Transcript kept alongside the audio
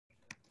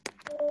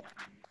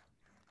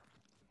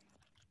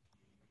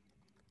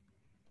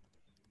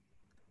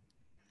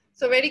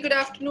So very good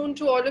afternoon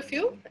to all of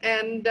you,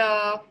 and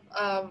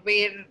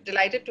we're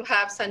delighted to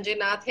have Sanjay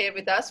Nath here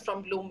with us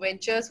from Blume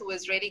Ventures, who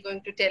is really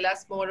going to tell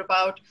us more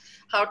about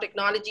how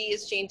technology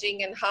is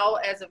changing and how,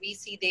 as a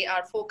VC, they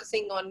are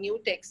focusing on new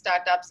tech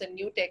startups and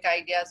new tech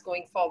ideas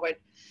going forward.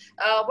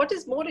 What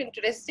is more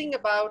interesting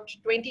about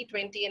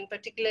 2020 and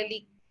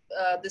particularly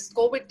this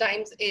COVID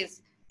times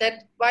is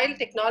that while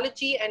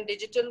technology and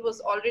digital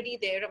was already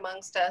there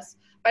amongst us,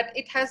 but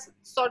it has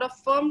sort of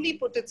firmly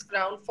put its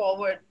ground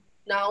forward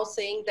now,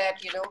 saying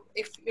that, you know,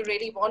 if you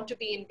really want to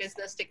be in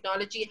business,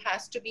 technology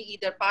has to be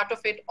either part of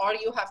it, or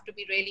you have to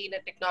be really in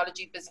a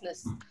technology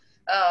business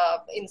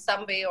in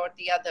some way or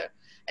the other.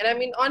 And I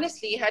mean,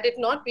 honestly, had it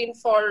not been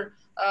for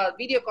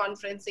video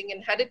conferencing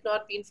and had it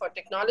not been for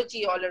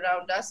technology all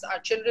around us, our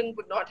children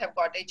would not have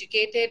got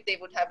educated. They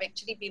would have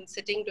actually been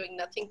sitting doing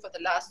nothing for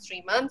the last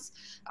 3 months.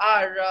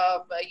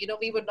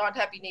 We would not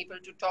have been able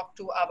to talk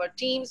to our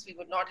teams. We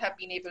would not have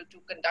been able to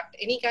conduct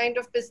any kind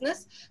of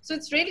business. So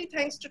it's really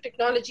thanks to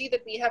technology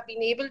that we have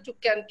been able to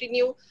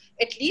continue,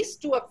 at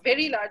least to a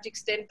very large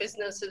extent,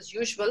 business as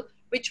usual,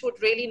 which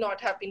would really not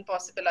have been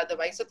possible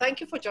otherwise. So thank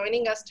you for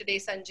joining us today,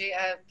 Sanjay.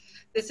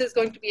 This is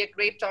going to be a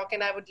great talk,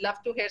 and I would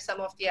love to hear some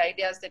of the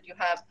ideas that you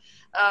have.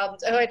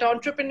 At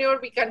Entrepreneur,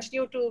 we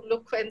continue to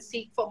look and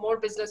seek for more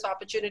business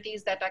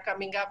opportunities that are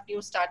coming up,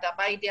 new startup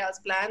ideas,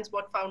 plans,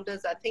 what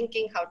founders are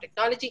thinking, how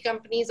technology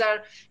companies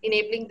are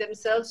enabling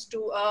themselves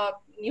to a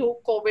new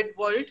COVID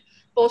world,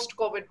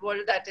 post-COVID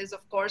world, that is,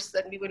 of course,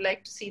 and we would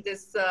like to see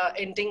this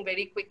ending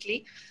very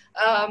quickly.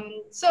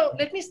 So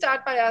let me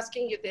start by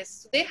asking you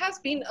this. There has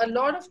been a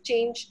lot of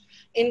change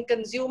in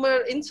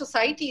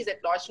societies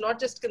at large, not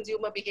just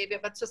consumer behavior,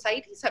 but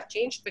societies have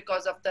changed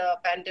because of the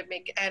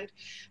pandemic. And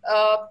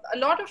a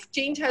lot of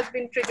change has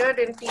been triggered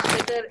in people,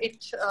 whether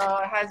it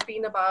has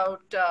been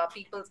about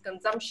people's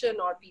consumption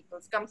or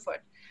people's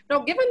comfort. Now,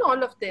 given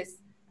all of this,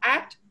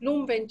 at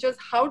Blume Ventures,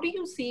 how do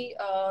you see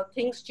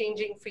things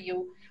changing for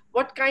you?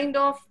 What kind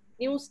of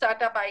new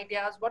startup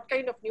ideas, what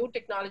kind of new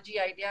technology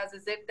ideas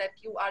is it that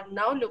you are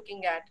now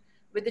looking at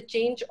with the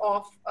change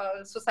of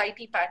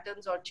society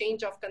patterns or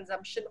change of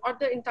consumption or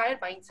the entire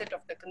mindset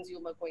of the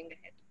consumer going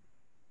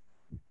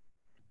ahead?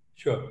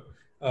 Sure.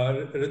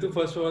 Ritu,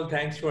 first of all,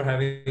 thanks for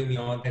having me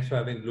on. Thanks for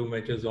having Blume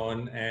Ventures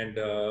on, and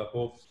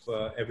hope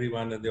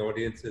everyone in the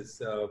audience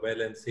is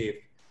well and safe.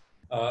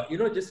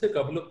 Just a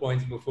couple of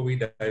points before we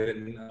dive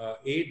in.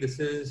 This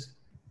is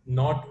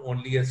not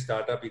only a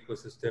startup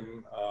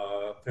ecosystem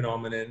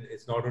phenomenon.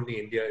 It's not only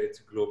India, it's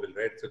global,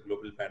 right? It's a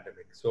global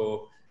pandemic.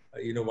 So,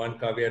 one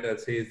caveat I'll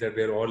say is that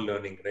we're all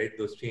learning, right?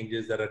 Those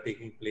changes that are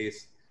taking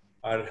place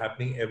are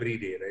happening every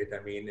day, right?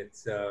 I mean,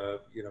 it's,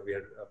 we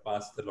are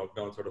past the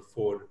lockdown sort of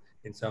 4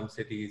 in some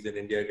cities, in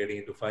India getting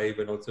into 5,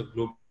 and also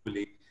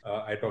globally.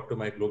 I talk to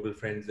my global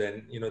friends,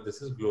 and,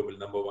 this is global,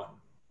 number one.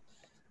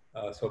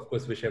 So of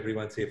course, wish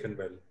everyone safe and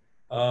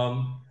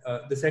well.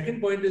 The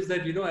second point is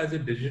that, as a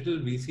digital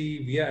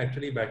VC, we are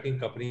actually backing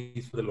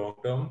companies for the long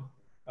term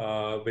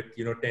with,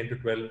 10 to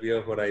 12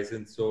 year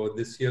horizon. So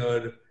this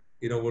year,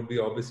 would be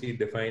obviously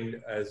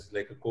defined as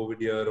like a COVID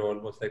year or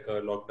almost like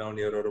a lockdown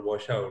year or a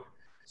washout.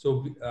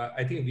 So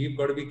I think we've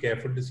got to be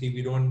careful to see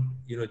we don't,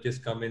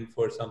 just come in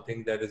for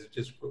something that is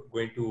just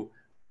going to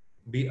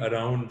be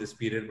around this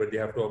period, but they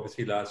have to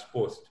obviously last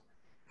post.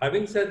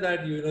 Having said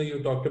that,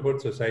 you talked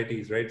about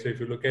societies, right? So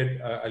if you look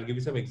at, I'll give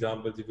you some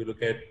examples. If you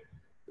look at,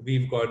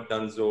 we've got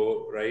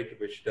Dunzo, right,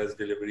 which does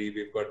delivery.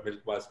 We've got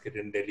Milk Basket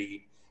in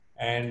Delhi.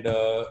 And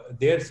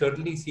they're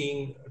certainly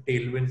seeing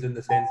tailwinds in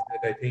the sense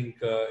that I think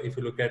if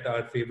you look at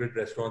our favorite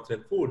restaurants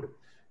and food,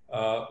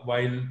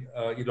 while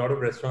a lot of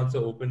restaurants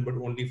are open, but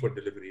only for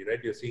delivery,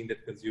 right? You're seeing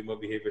that consumer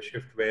behavior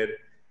shift where,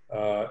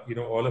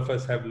 all of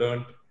us have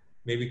learned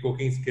maybe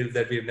cooking skills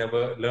that we've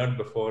never learned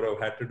before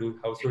or had to do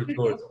household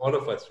chores, all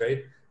of us,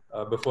 right?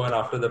 Before and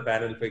after the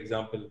panel, for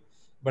example.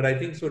 But I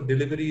think so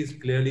delivery is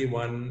clearly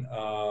one,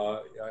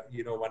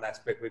 one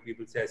aspect where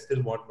people say, I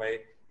still want my,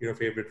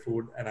 favorite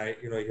food. And I,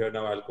 here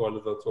now alcohol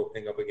is also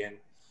opening up again.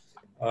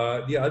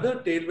 The other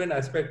tailwind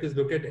aspect is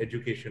look at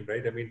education,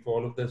 right? I mean,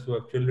 for all of us who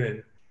have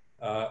children,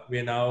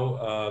 we're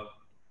now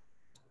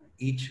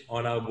each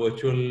on our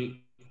virtual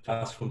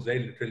classrooms,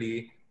 right?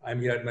 Literally, I'm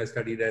here at my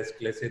study desk.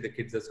 Let's say the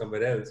kids are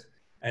somewhere else.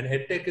 And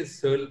EdTech is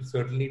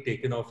certainly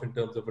taken off in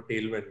terms of a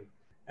tailwind.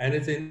 And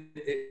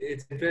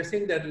it's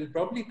interesting that it'll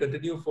probably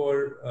continue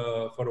for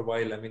a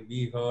while. I mean,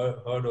 we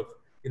heard of,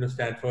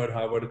 Stanford,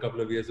 Harvard a couple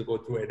of years ago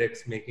through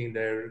edX making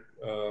their,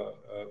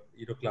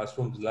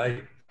 classrooms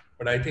live.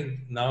 But I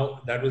think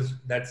now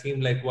that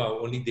seemed like, wow,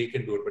 only they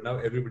can do it. But now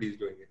everybody's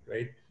doing it,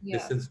 right? Yeah.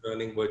 Distance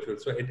learning, virtual.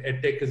 So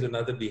EdTech is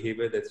another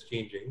behavior that's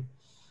changing.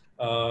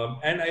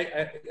 And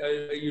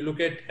you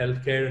look at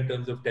healthcare in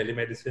terms of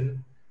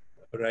telemedicine,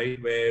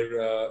 right?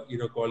 Where,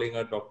 calling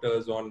our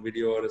doctors on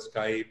video or a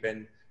Skype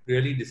and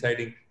really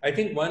deciding. I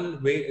think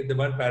the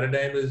one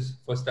paradigm is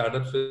for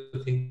startups to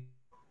think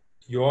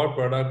your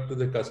product to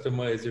the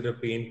customer. Is it a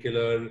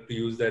painkiller, to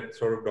use that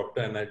sort of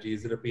doctor analogy?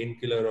 Is it a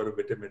painkiller or a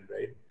vitamin,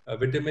 right? A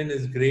vitamin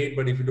is great,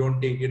 but if you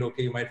don't take it,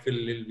 okay, you might feel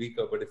a little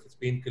weaker. But if it's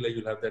painkiller,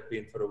 you'll have that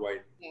pain for a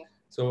while. Yeah.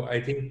 So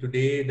I think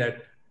today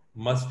that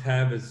must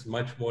have is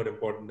much more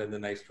important than the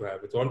nice to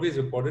have. It's always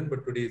important,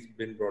 but today it's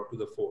been brought to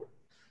the fore.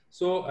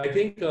 So I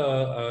think,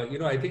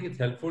 I think it's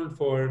helpful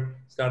for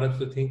startups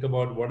to think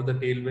about what are the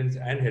tailwinds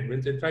and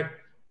headwinds. In fact,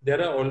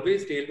 there are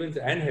always tailwinds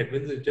and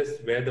headwinds. It's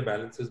just where the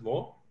balance is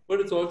more. But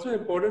it's also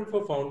important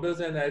for founders,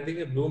 and I think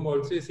what Bloom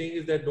also is saying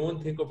is that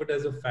don't think of it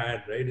as a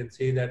fad, right? And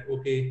say that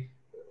okay,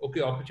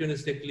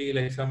 opportunistically,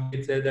 like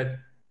somebody said that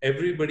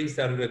everybody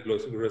started a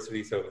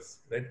grocery service,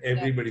 right? Yeah.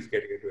 Everybody's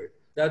getting into it.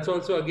 That's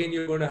also again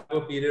you're going to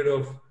have a period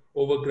of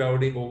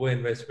overcrowding,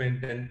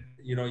 overinvestment, and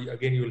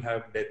again you'll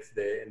have debts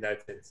there in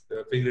that sense,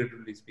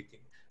 figuratively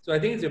speaking. So I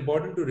think it's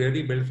important to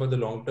really build for the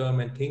long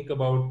term and think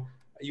about.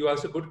 You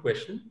asked a good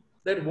question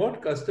that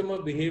what customer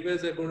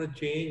behaviors are going to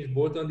change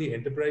both on the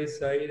enterprise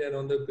side and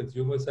on the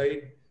consumer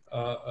side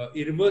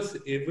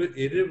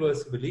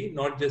irreversibly,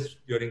 not just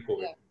during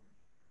COVID. Yeah.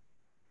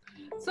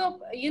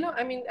 So,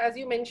 I mean, as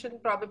you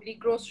mentioned, probably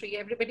grocery,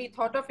 everybody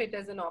thought of it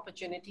as an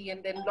opportunity.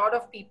 And then a lot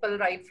of people,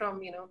 right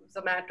from,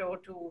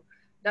 Zomato to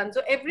done.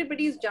 So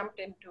everybody's jumped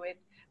into it.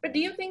 But do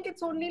you think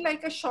it's only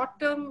like a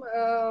short-term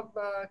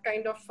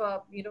kind of,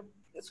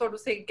 so to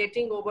say,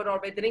 getting over or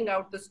weathering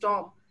out the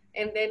storm?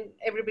 And then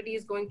everybody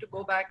is going to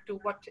go back to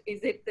what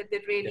is it that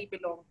they really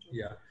belong to?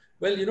 Yeah.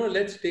 Well,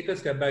 let's take a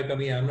step back. I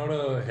mean, I'm not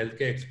a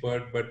healthcare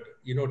expert, but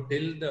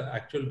till the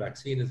actual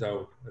vaccine is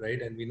out, right?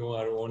 And we know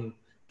our own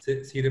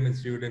Serum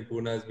Institute in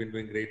Pune has been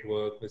doing great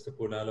work. Mr.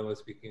 Punala was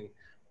speaking.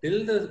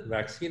 Till the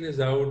vaccine is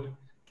out,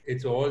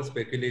 it's all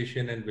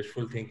speculation and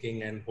wishful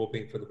thinking and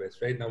hoping for the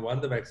best, right? Now,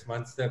 once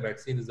the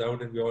vaccine is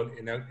out and we all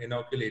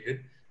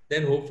inoculated,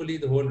 then hopefully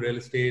the whole real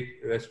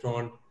estate,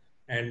 restaurant,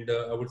 and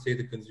I would say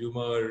the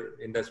consumer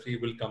industry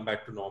will come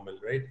back to normal,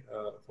 right?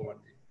 For one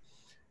thing.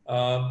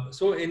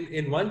 So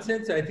in one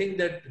sense, I think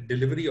that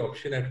delivery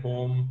option at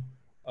home,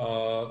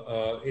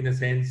 in a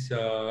sense,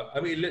 I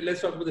mean,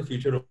 let's talk about the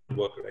future of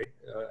work, right?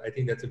 I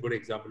think that's a good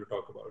example to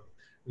talk about.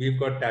 We've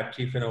got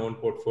TapChief in our own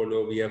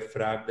portfolio. We have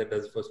Frap that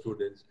does for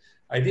students.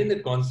 I think the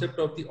concept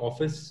of the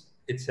office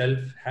itself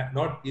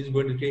not is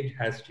going to change,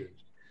 has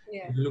changed.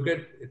 Yeah. If you look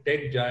at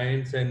tech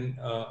giants and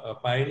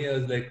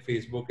pioneers like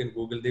Facebook and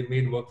Google, they've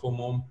made work from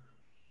home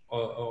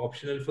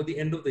optional for the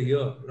end of the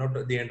year, not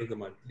at the end of the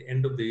month, the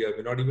end of the year.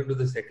 We're not even to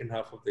the second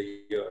half of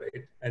the year,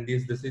 right? And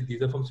these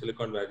are from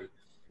Silicon Valley,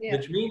 Yeah.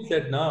 which means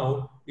that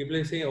now people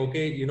are saying,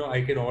 okay,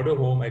 I can order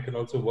home, I can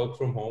also work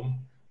from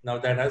home. Now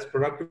that has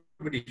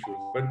productivity issues,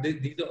 but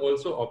these are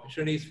also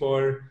opportunities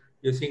for,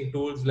 you're seeing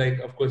tools like,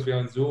 of course, we're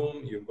on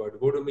Zoom, you've got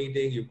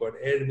GoToMeeting, you've got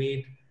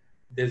AirMeet,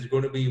 there's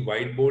going to be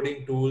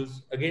whiteboarding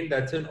tools. Again,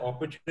 that's an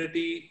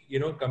opportunity,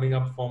 coming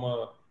up from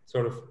a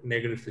sort of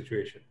negative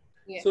situation.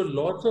 Yes. So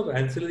lots of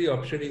ancillary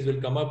opportunities will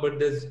come up, but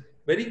there's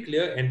very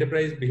clear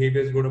enterprise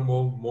behavior is going to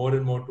move more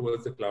and more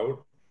towards the cloud,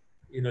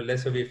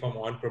 less away from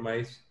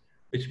on-premise,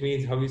 which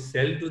means how we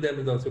sell to them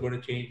is also going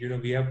to change.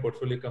 We have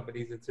portfolio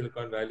companies in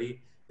Silicon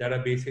Valley that are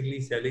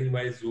basically selling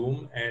by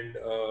Zoom and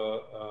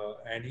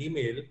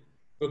email,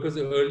 because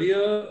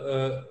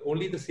earlier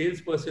only the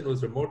salesperson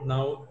was remote.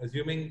 Now,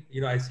 assuming,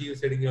 I see you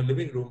sitting in your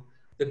living room,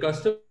 the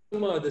customer,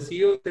 the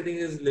CEO is sitting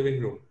in his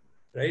living room,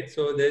 right?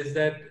 So there's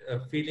that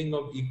feeling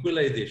of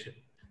equalization.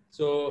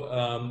 So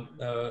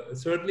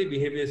certainly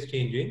behavior is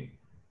changing.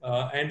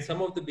 And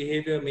some of the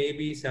behavior may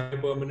be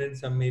semi-permanent,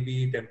 some may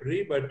be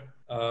temporary, but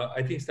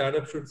I think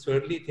startups should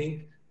certainly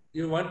think.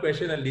 One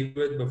question I'll leave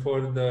with before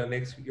your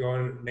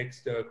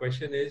next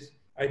question is,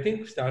 I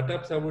think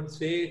startups, I would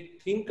say,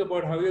 think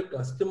about how your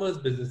customers'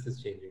 business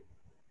is changing.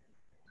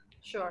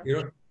 Sure.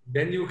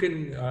 Then you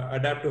can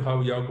adapt to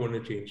how you're going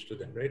to change to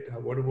them, right? How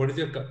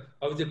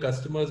is your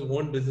customers'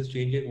 own business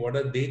changing? What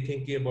are they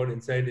thinking about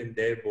inside in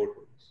their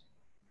boardrooms?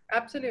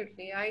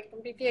 Absolutely. I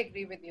completely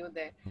agree with you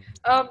there.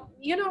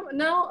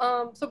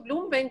 Now, so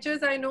Blume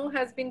Ventures, I know,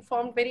 has been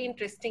formed very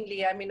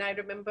interestingly. I mean, I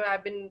remember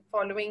I've been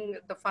following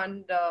the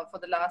fund for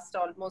the last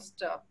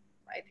almost,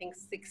 I think,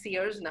 6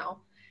 years now.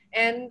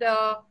 And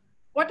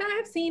what I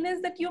have seen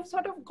is that you've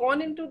sort of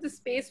gone into the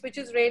space, which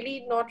is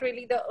really not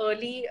really the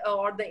early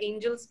or the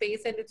angel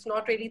space, and it's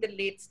not really the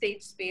late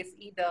stage space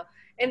either.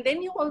 And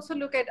then you also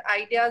look at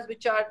ideas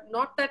which are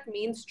not that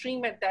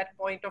mainstream at that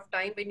point of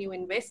time when you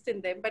invest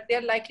in them, but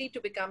they're likely to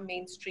become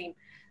mainstream.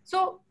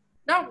 So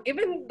now,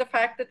 given the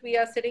fact that we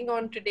are sitting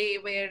on today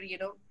where,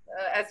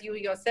 as you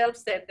yourself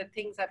said, that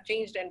things have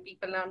changed and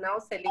people are now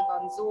selling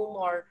on Zoom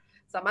or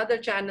some other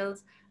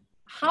channels,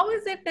 how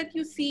is it that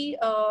you see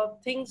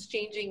things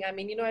changing? I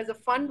mean, as a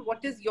fund,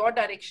 what is your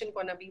direction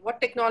going to be? What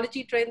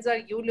technology trends are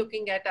you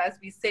looking at as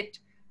we sit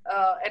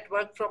at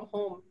work from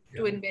home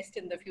to invest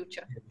in the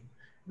future?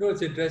 No,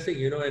 it's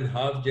interesting, in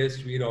half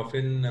jest, we'd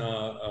often,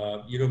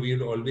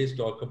 we'd always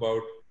talk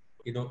about,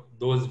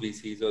 those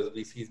VCs or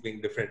VCs being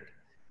different.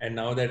 And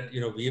now that,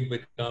 we've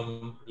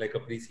become like a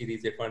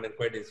pre-series A fund and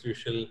quite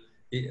institutional,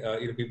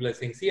 people are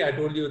saying, see, I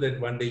told you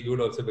that one day you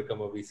would also become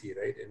a VC,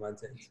 right? In one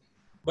sense.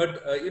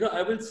 But,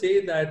 I will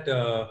say that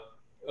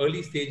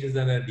early stages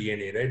in our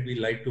DNA, right? We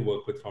like to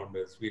work with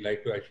founders. We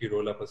like to actually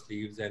roll up our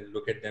sleeves and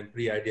look at them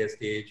pre-idea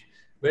stage.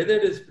 whether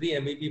it is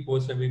pre-MVP,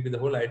 post-MVP, the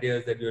whole idea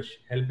is that you're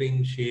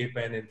helping shape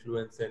and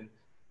influence and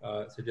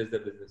suggest the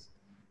business.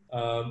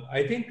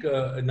 I think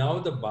now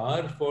the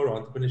bar for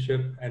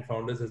entrepreneurship and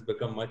founders has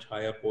become much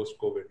higher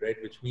post-COVID, right?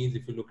 Which means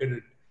if you look at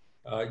it,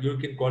 you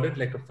can call it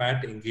like a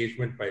fat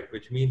engagement pipe,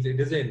 which means it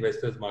is an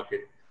investor's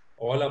market.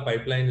 All our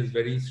pipeline is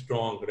very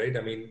strong, right?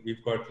 I mean,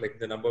 we've got like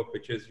the number of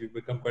pitches, we've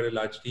become quite a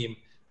large team.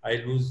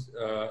 I lose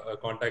a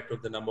contact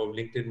of the number of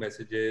LinkedIn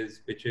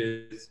messages,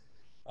 pitches,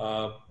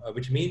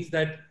 which means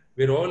that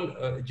we're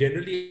all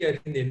generally, I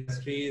think the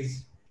industry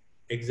is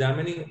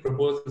examining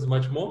proposals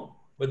much more,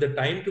 but the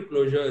time to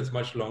closure is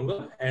much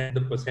longer and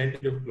the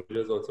percentage of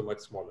closure is also much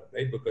smaller,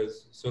 right?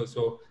 Because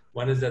so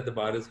one is that the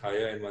bar is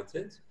higher in one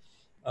sense.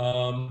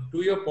 To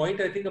your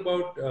point, I think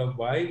about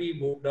why we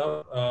moved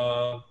up.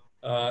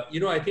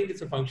 I think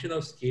it's a function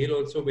of scale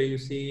also, where you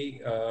see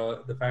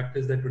the fact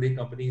is that today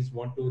companies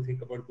want to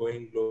think about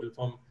going global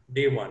from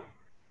day one.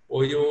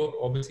 Oyo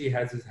obviously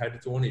has had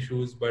its own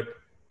issues, but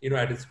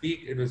at its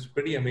peak, it was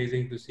pretty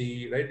amazing to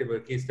see, right? There were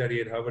a case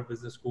study at Harvard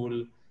Business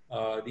School,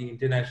 the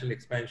international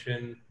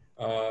expansion.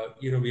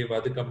 We have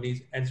other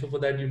companies, and so for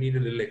that you need a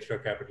little extra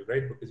capital,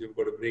 right? Because you've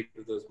got to break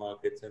into those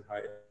markets and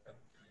hire.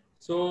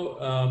 So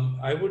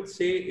I would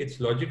say it's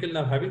logical.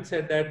 Now, having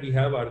said that, we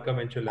have Arca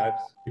Venture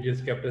Labs, which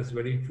has kept us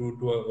very true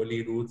to our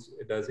early roots.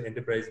 It does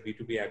enterprise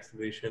B2B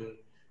acceleration.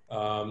 We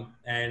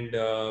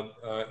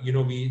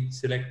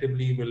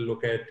selectively will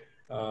look at,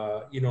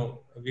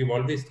 we've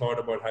always thought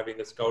about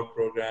having a scout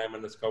program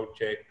and a scout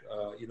check,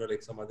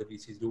 like some other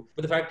VCs do.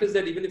 But the fact is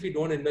that even if we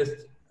don't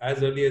invest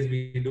as early as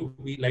we do,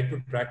 we like to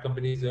track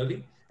companies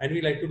early and we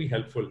like to be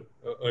helpful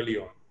early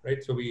on,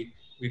 right? So we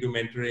do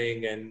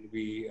mentoring and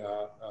we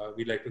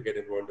like to get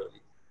involved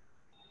early.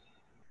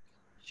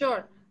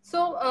 Sure.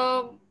 So,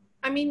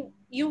 I mean,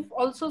 you've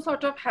also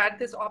sort of had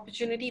this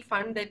opportunity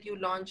fund that you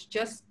launched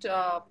just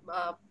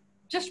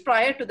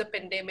prior to the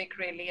pandemic,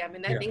 really. I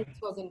mean, I think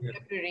this was in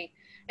February.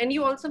 And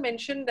you also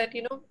mentioned that,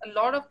 a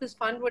lot of this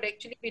fund would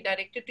actually be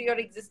directed to your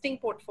existing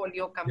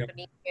portfolio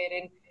company,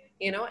 wherein,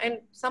 and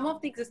some of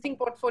the existing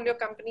portfolio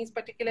companies,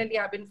 particularly,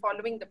 I've been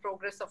following the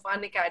progress of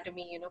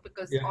Unacademy,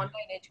 because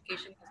online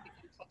education has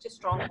become such a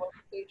strong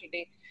vertical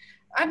today.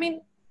 I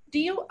mean,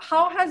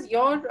 how has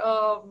your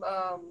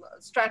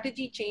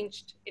strategy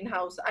changed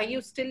in-house? Are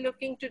you still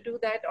looking to do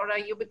that, or are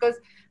you, because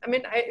I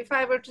mean, if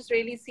I were to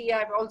really see,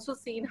 I've also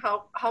seen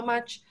how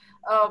much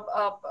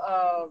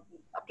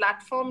a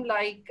platform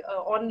like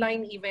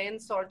online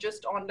events or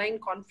just online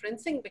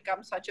conferencing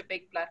becomes such a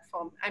big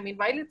platform. I mean,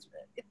 while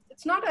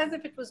it's not as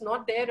if it was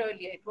not there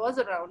earlier, it was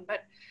around,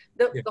 but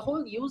the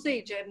whole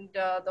usage and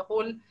the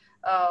whole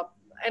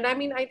and I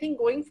mean, I think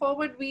going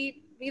forward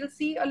we'll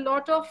see a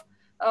lot of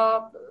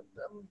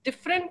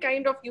different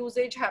kind of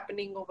usage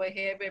happening over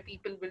here, where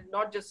people will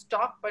not just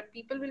talk, but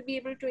people will be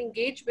able to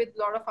engage with a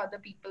lot of other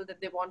people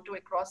that they want to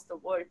across the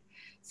world.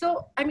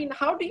 So, I mean,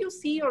 how do you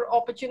see your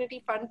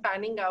opportunity fund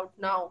panning out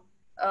now?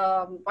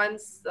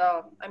 Once,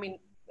 I mean,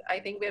 I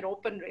think we're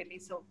open really.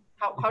 So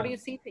how do you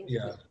see things?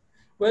 Yeah.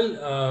 Well,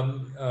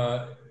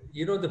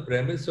 the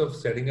premise of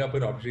setting up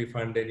an opportunity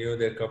fund, and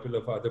there are a couple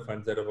of other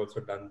funds that have also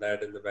done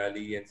that in the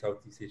Valley and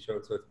Southeast Asia,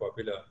 also it's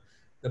popular.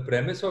 The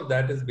premise of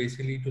that is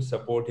basically to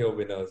support your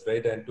winners,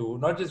 right? And to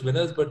not just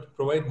winners, but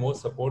provide more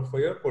support for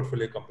your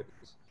portfolio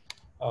companies.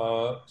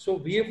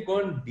 So we have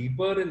gone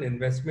deeper in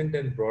investment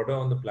and broader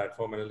on the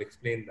platform, and I'll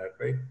explain that,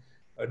 right?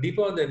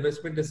 Deeper on the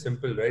investment is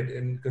simple, right?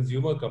 In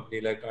consumer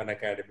company like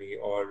Unacademy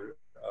or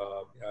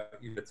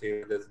let's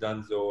say there's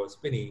Dunzo or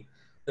Spinny,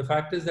 the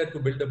fact is that to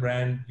build a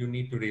brand, you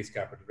need to raise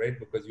capital, right?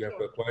 Because you have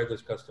to acquire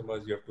those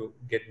customers, you have to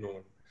get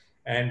known.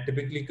 And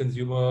typically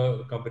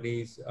consumer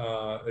companies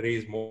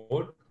raise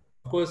more.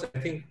 Of course, I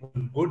think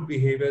good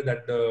behavior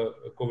that the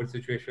COVID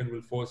situation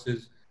will force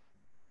is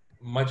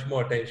much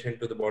more attention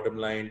to the bottom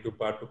line, to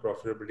path to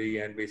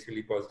profitability and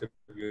basically positive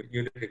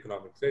unit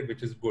economics, right?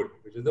 Which is good,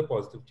 which is a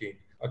positive change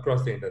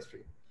across the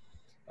industry.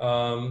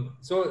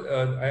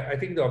 I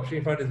think the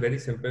opportunity fund is very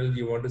simple.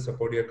 You want to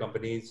support your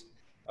companies.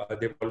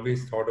 They've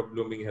always thought of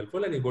Blume being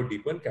helpful, and you go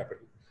deeper in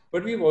capital.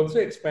 But we've also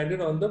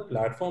expanded on the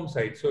platform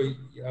side. So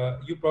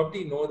you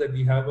probably know that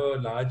we have a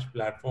large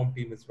platform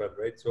team as well,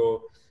 right?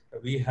 So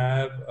we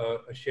have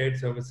a shared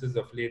services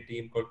affiliate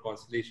team called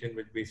Constellation,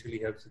 which basically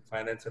helps with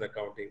finance and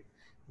accounting.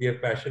 We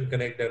have Passion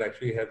Connect that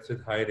actually helps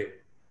with hiring,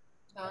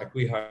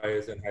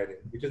 acqui-hires and hiring,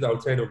 which is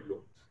outside of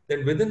Blume.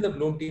 Then within the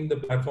Blume team, the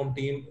platform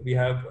team, we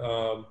have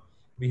a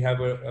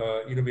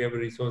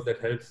resource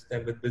that helps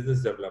them with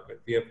business development.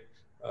 We have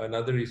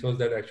another resource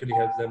that actually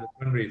helps them with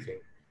fundraising.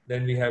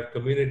 Then we have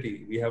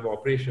community, we have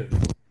operations.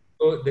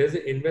 So there's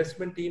an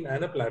investment team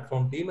and a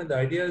platform team, and the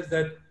idea is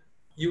that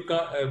you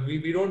can't.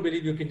 We don't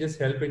believe you can just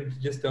help in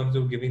just terms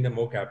of giving them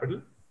more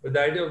capital. But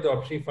the idea of the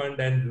opportunity fund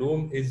and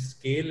Blume is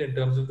scale in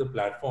terms of the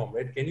platform,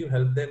 right? Can you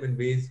help them in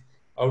ways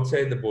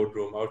outside the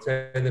boardroom,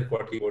 outside the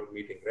quarterly board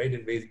meeting, right?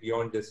 In ways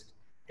beyond just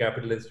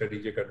capital and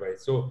strategic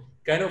advice. So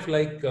kind of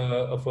like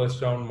a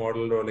first round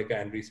model or like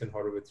Andreessen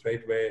Horowitz,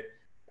 right? Where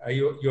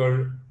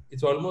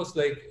it's almost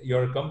like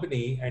you're a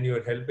company and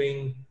you're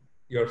helping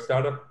your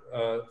startup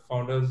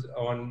founders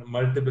on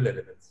multiple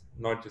elements,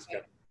 not just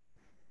capital.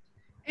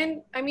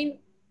 And I mean,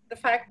 the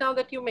fact now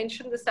that you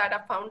mentioned the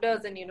startup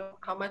founders and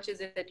how much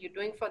is it that you're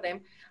doing for them,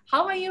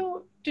 how are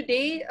you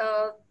today,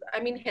 I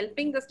mean,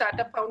 helping the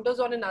startup founders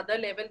on another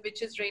level,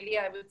 which is really,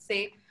 I would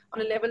say,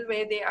 on a level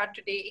where they are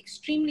today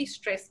extremely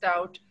stressed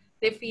out.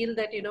 They feel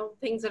that,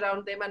 things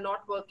around them are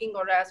not working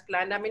or as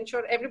planned. I mean,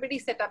 sure, everybody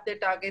set up their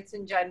targets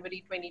in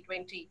January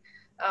 2020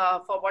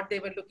 for what they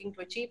were looking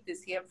to achieve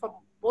this year. For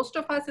most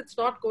of us, it's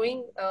not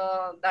going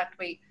that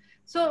way.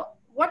 So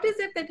what is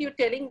it that you're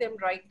telling them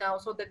right now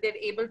so that they're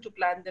able to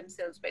plan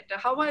themselves better?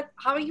 How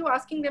are you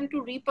asking them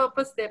to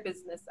repurpose their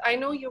business? I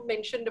know you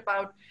mentioned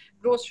about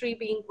grocery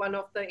being one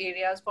of the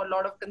areas for a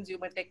lot of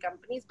consumer tech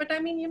companies, but I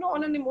mean,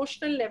 on an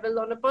emotional level,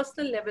 on a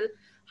personal level,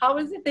 how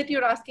is it that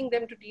you're asking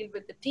them to deal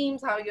with the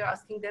teams? How you're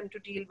asking them to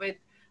deal with,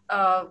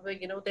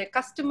 their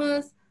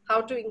customers?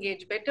 How to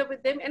engage better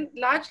with them? And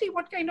largely,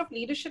 what kind of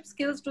leadership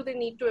skills do they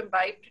need to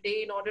imbibe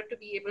today in order to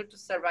be able to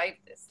survive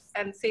this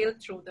and sail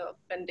through the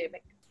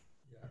pandemic?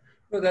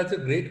 No, that's a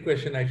great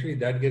question. Actually,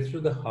 that gets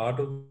to the heart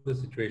of the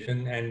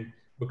situation, and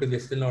because we're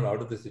still not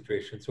out of the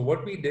situation. So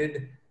what we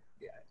did,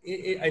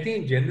 I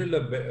think in general,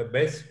 a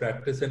best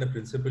practice and a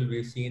principle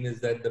we've seen is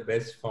that the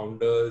best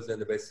founders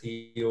and the best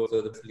CEOs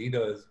or the best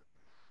leaders,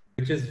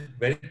 which is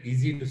very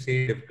easy to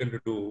say, difficult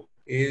to do,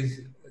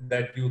 is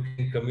that you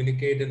can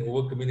communicate and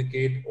over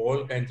communicate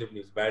all kinds of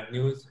news, bad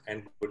news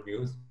and good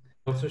news,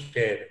 and also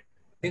share.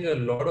 I think a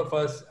lot of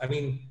us, I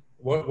mean,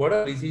 what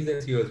are VCs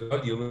and CEOs? We're all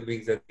human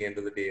beings at the end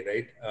of the day,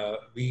 right?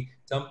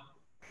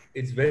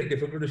 It's very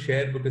difficult to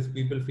share because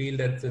people feel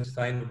that's a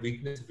sign of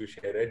weakness if you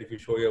share, right? If you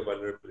show your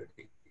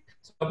vulnerability.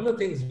 So a couple of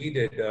things we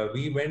did.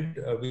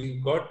 We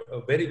got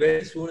very,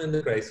 very soon in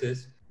the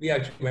crisis, we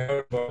actually went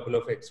out to a couple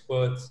of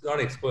experts,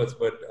 not experts,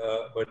 but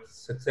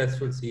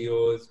successful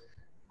CEOs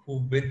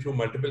who've been through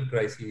multiple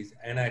crises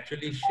and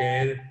actually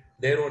share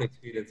their own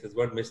experiences,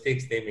 what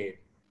mistakes they made,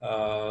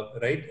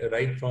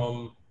 right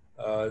from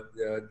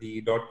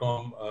the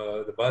dot-com,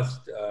 the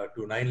bust,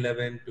 to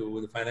 9/11,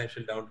 to the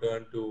financial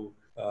downturn, to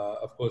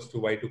of course to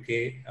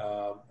Y2K,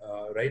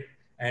 right?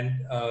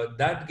 And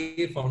that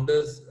gave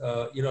founders,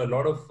 a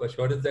lot of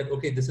assurance that,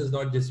 okay, this is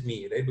not just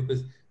me, right?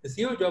 Because the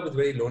CEO job is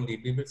very lonely.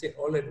 People say,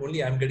 all right,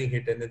 only I'm getting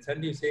hit. And then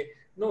suddenly you say,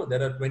 no,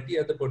 there are 20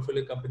 other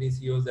portfolio company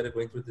CEOs that are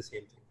going through the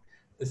same thing.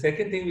 The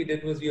second thing we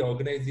did was we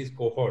organized these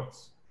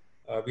cohorts.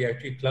 We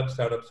actually clubbed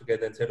startups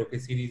together and said, okay,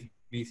 Series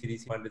B,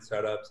 Series C funded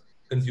startups,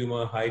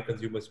 consumer, high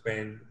consumer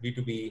spend,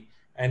 B2B,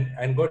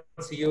 and got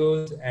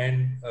CEOs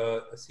and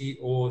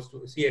CEOs,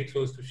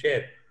 CXOs to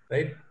share,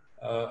 right?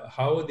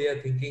 How they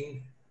are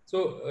thinking.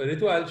 So,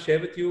 Ritu, I'll share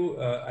with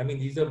you. I mean,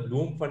 these are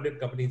Blume funded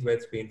companies where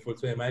it's painful.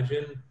 So,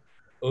 imagine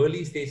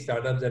early stage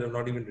startups that have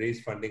not even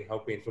raised funding, how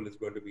painful it's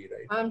going to be,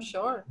 right? I'm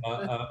sure.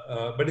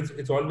 But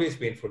it's always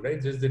painful,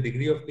 right? Just the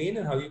degree of pain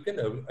and how you can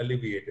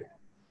alleviate it.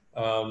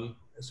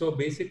 So,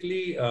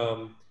 basically,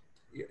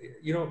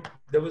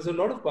 there was a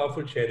lot of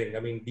powerful sharing. I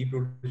mean,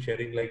 deep-rooted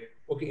sharing, like,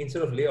 okay,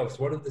 instead of layoffs,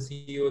 what if the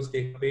CEOs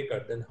take a pay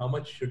cut? Then how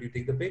much should you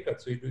take the pay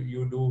cut? So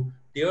you do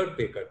tiered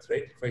pay cuts,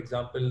 right? For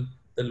example,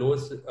 the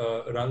lowest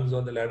rungs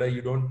on the ladder,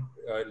 you don't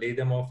lay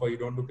them off or you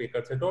don't do pay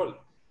cuts at all.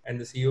 And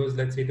the CEOs,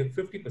 let's say, took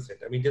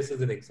 50%. I mean, just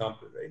as an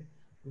example, right?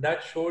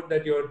 That showed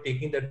that you're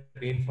taking that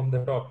pain from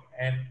the top.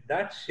 And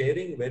that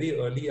sharing very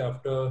early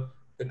after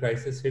the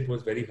crisis hit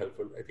was very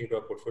helpful, I think, to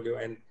our portfolio.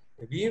 And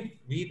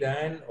we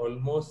ran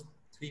almost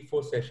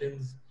 3-4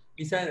 sessions.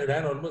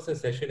 Ran almost a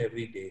session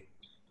every day,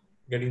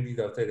 getting these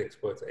outside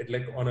experts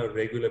like on a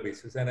regular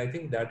basis, and I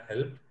think that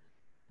helped.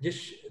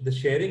 Just the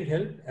sharing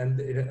helped, and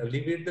it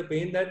alleviated the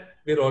pain that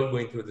we're all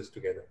going through this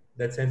together.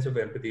 That sense of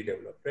empathy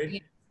developed, right?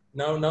 Yeah.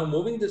 Now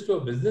moving this to a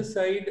business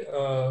side,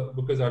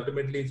 because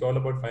ultimately it's all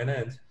about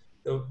finance.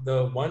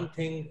 The one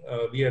thing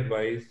we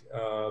advise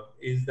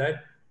is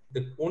that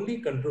the only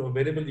control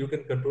variable you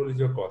can control is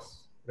your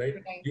costs, right?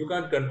 Right. You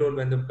can't control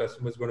when the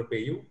customer is going to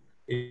pay you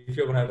if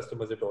you're going to have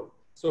customers at all.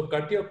 So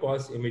cut your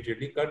costs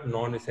immediately, cut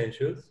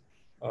non-essentials,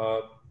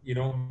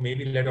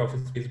 maybe let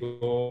office space go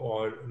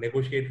or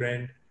negotiate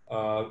rent,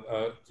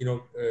 cut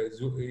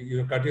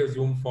your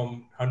Zoom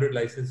from 100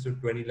 licenses to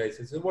 20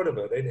 licenses,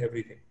 whatever, right?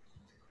 Everything.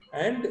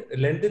 And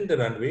lengthen the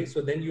runway.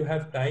 So then you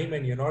have time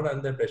and you're not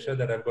under pressure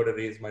that I've got to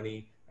raise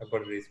money,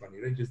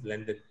 right? Just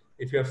lengthen.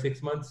 If you have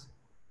 6 months,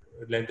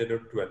 lengthen it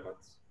to 12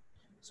 months.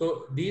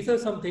 So these are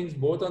some things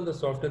both on the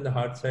soft and the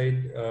hard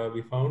side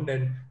we found,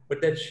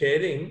 but that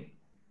sharing,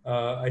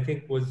 I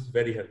think, was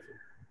very helpful.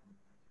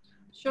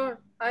 Sure,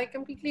 I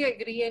completely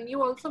agree. And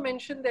you also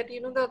mentioned that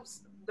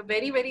the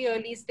very, very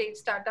early stage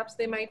startups,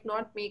 they might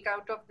not make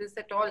out of this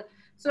at all.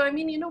 So I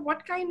mean,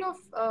 what kind of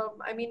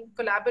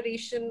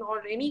collaboration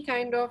or any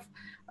kind of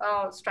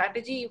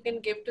strategy you can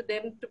give to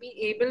them to be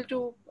able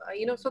to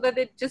so that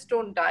they just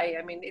don't die.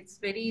 I mean, it's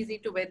very easy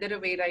to weather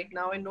away right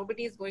now, and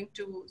nobody is going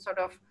to sort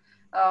of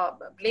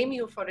blame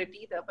you for it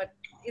either. But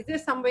is there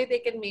some way they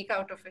can make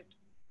out of it?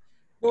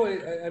 No,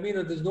 I mean,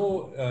 there's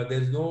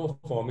no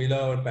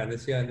formula or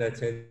panacea in that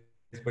sense,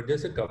 but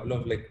just a couple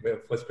of like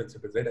first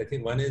principles, right? I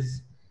think one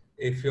is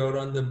If you're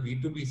on the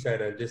B2B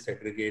side, I'll just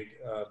segregate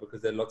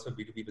because there are lots of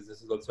B2B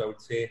businesses also. I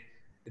would say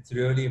it's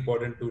really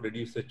important to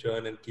reduce the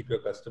churn and keep your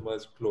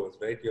customers close,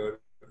 right? Your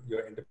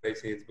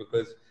enterprise sales,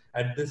 because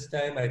at this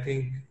time, I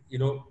think,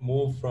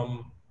 move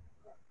from,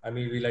 I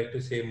mean, we like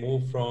to say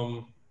move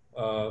from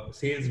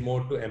sales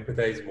mode to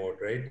empathize mode,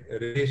 right? A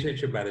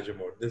relationship manager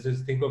mode. This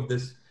is, think of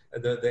this,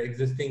 the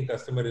existing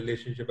customer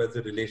relationship as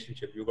a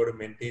relationship. You got to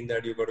maintain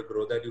that, you got to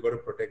grow that, you got to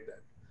protect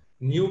that.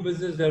 New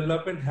business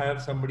development,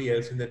 have somebody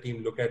else in the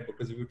team look at,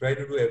 because if you try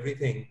to do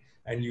everything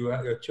and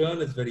your churn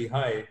is very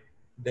high,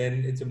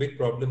 then it's a big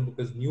problem,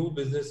 because new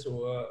business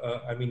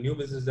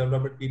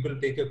development, people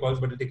take your calls,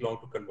 but it'll take long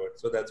to convert.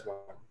 So that's one.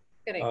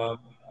 Correct.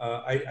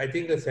 I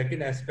think the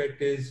second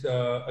aspect is,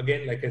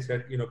 again, like I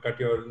said, cut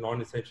your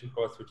non-essential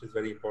costs, which is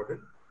very important.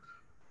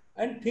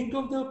 And think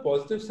of the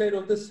positive side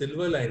of the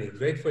silver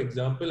linings, right? For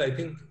example, I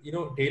think,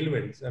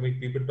 tailwinds. I mean,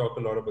 people talk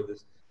a lot about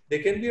this.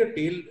 There can be a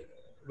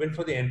tailwind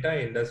for the entire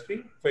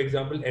industry. For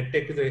example,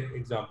 edtech is an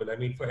example. I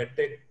mean, for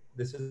edtech,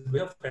 this has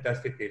been a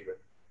fantastic tailwind.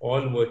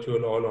 All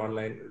virtual, all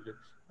online.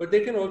 But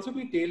there can also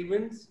be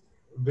tailwinds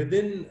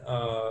within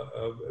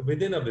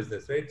a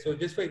business, right? So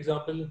just for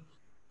example,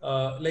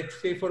 like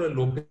say for a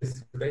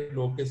locus, right?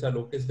 Locus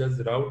does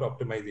route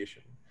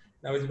optimization.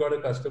 Now it's got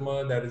a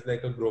customer that is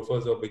like a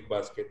grocers or big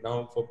basket.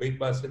 Now for big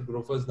basket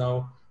grocers,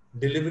 now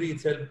delivery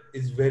itself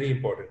is very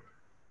important,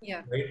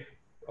 Yeah. right?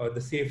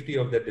 The safety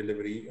of that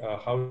delivery,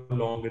 how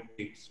long it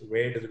takes,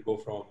 where does it go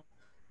from,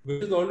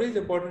 which is always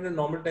important in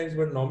normal times,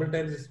 but normal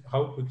times is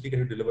how quickly can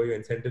you deliver your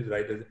incentives,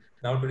 writers.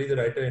 Now today the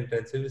writer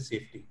intensive is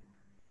safety,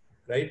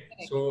 right?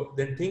 Correct. So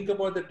then think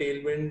about the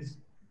tailwinds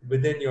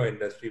within your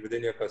industry,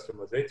 within your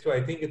customers, right? So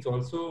I think it's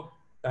also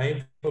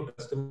time for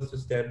customers to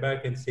step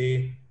back and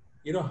say,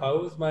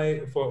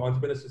 for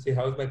entrepreneurs to say,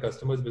 how's my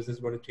customer's business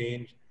going to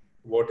change?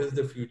 What is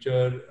the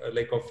future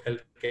like of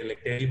healthcare,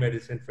 like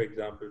telemedicine, for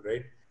example,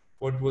 right?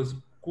 What was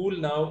cool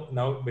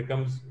now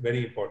becomes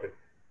very important.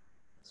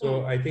 Hmm.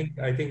 So I think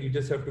you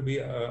just have to be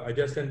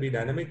adjust and be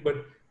dynamic.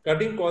 But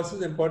cutting costs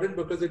is important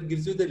because it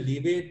gives you the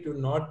leeway to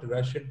not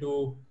rush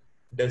into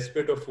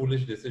desperate or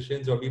foolish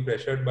decisions or be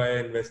pressured by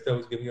an investor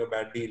who's giving you a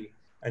bad deal,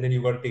 and then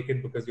you got to take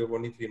it because you have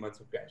only 3 months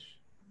of cash.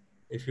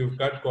 If you've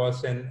cut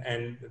costs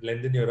and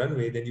lengthen your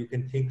runway, then you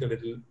can think a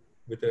little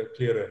with a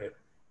clearer head.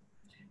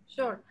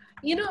 Sure.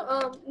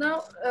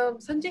 Now,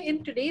 Sanjay,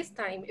 in today's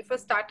time, if a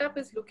startup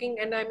is looking,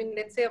 and I mean,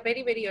 let's say a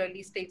very, very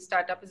early stage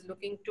startup is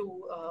looking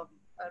to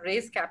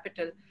raise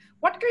capital,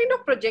 what kind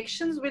of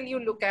projections will you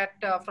look at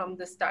from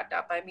the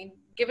startup? I mean,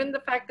 given the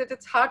fact that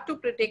it's hard to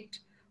predict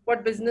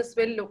what business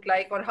will look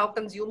like or how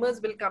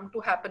consumers will come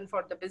to happen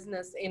for the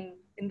business in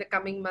the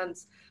coming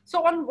months.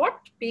 So on what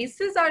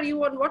basis are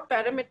you, on what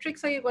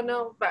parametrics are you going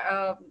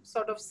to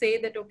sort of say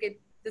that, okay,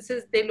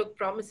 they look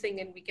promising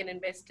and we can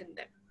invest in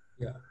them?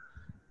 Yeah.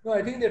 No,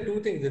 I think there are two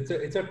things.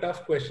 It's a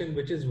tough question,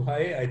 which is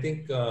why I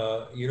think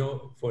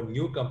for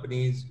new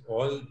companies,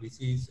 all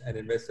VCs and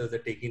investors are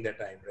taking their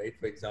time, right?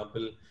 For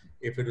example,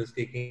 if it was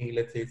taking,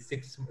 let's say,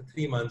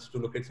 3 months to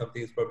look at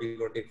something, it's probably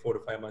going to take 4 to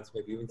 5 months,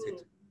 maybe even 6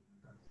 months.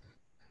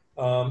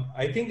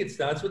 I think it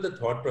starts with the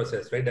thought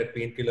process, right? That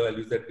painkiller. I'll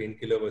use that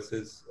painkiller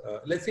versus.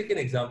 Let's take an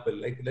example.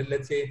 Like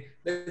let's say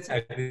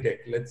agri-tech.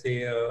 Let's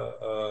say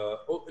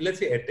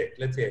edtech.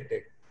 Let's say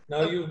edtech. Now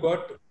Okay. you've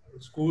got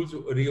schools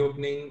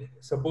reopening,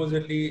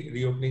 supposedly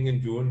reopening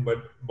in June, but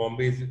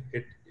Bombay's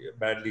hit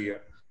badly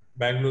here.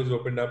 Bangalore's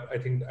opened up.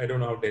 I don't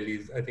know how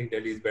Delhi's. I think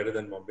Delhi is better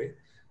than Bombay.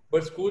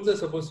 But schools are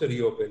supposed to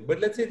reopen. But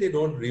let's say they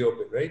don't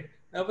reopen, right?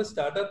 Now, if a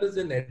startup is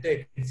in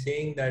edtech and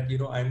saying that,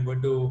 I'm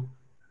going to,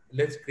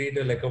 let's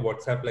create like a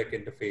WhatsApp like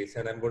interface,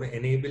 and I'm going to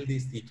enable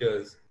these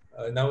teachers.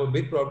 Now, a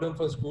big problem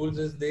for schools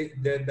is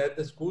that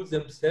the schools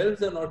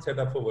themselves are not set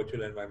up for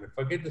virtual environment.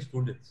 Forget the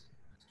students.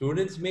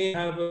 Students may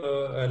have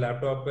a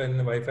laptop and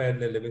Wi-Fi in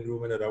their living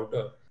room and a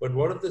router, but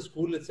what if the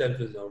school itself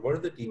is not? What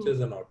if the Hmm.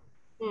 teachers are not?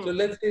 Hmm. So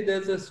let's say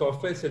there's a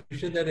software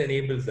solution that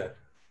enables that,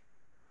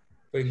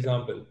 for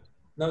example.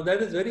 Now that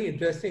is very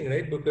interesting,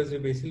 right? Because you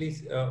basically,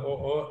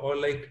 or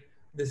like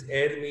this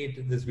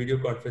AirMeet, this video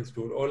conference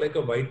tool, or like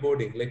a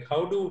whiteboarding. Like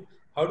how do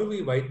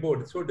we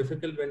whiteboard? It's so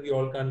difficult when we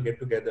all can't get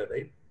together,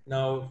 right?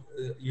 Now,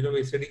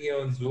 we're sitting here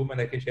on Zoom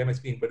and I can share my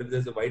screen, but if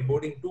there's a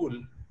whiteboarding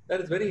tool, that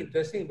is very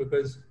interesting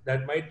because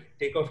that might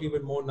take off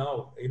even more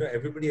now.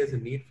 Everybody has a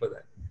need for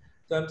that.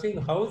 So I'm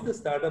saying, how is the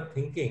startup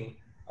thinking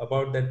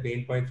about that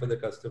pain point for the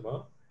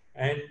customer,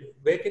 and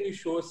where can you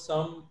show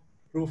some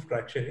proof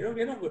traction?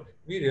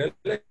 We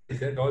realize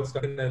that all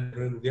stuck in that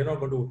room. We are not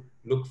going to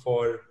look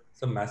for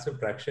some massive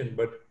traction,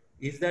 but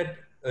is that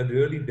a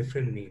really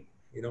different need?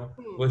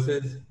 Hmm.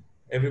 Versus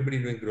everybody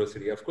doing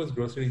grocery. Of course,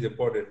 grocery is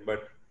important,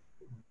 but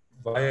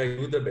why are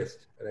you the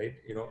best, right?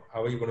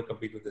 How are you going to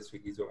compete with the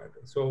Swiggy, Zomato?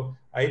 So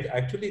I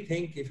actually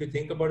think, if you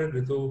think about it,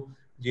 Ritu,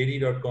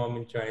 JD.com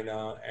in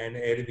China and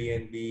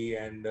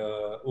Airbnb and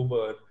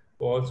Uber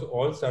also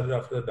all started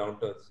after the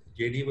downturns.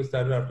 JD was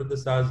started after the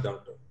SARS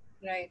downturn,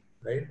 Right.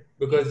 right?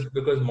 Yeah.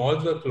 Because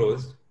malls were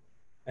closed,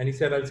 and he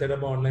said, I'll set up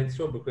an online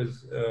store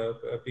because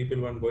people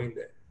weren't going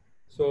there.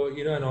 So,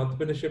 and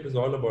entrepreneurship is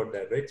all about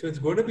that, right? So it's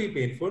going to be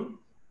painful,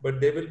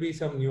 but there will be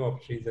some new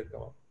opportunities that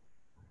come up.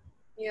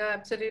 Yeah,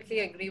 absolutely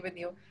agree with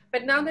you.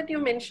 But now that you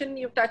mentioned,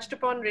 you've touched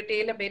upon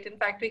retail a bit. In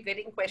fact, we're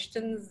getting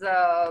questions.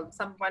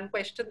 One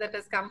question that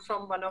has come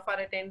from one of our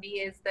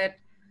attendees is that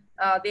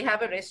they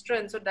have a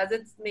restaurant. So does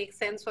it make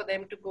sense for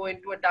them to go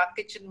into a dark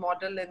kitchen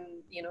model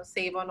and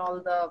save on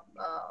all the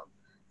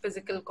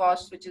physical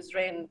costs, which is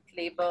rent,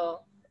 labor,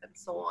 and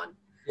so on?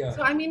 Yeah,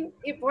 So I mean,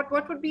 if,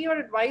 what would be your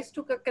advice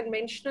to a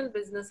conventional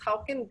business? How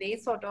can they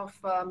sort of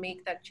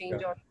make that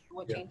change yeah, or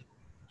do a yeah. change?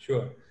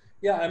 Sure.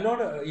 Yeah, I'm not,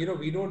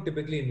 we don't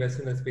typically invest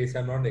in a space.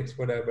 I'm not an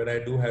expert, but I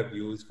do have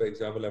views. For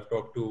example, I've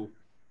talked to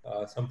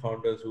some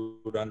founders who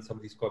run some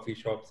of these coffee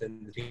shops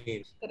and the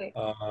chains. Correct.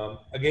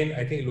 Again,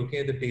 I think looking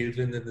at the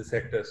tailwinds in the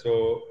sector.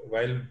 So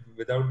while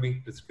without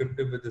being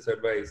prescriptive with this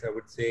advice, I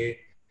would say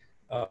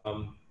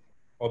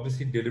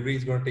obviously delivery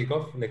is going to take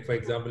off. Like for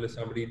example, if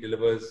somebody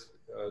delivers,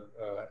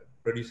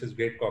 produces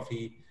great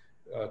coffee,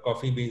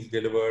 coffee beans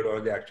delivered or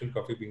the actual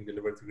coffee being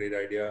delivered, it's a great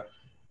idea.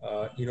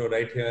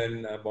 Right here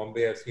in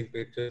Bombay, I've seen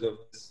pictures of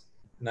this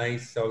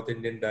nice South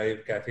Indian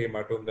dive cafe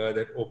Matunga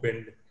that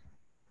opened,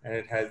 and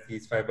it has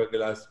these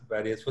fiberglass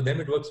barriers. For them,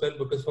 it works well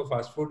because for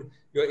fast food,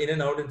 you're in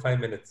and out in 5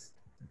 minutes.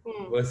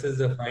 Hmm. Versus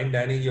the fine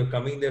dining, you're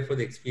coming there for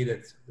the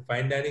experience. The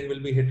fine dining will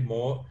be hit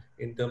more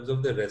in terms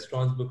of the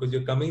restaurants because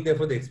you're coming there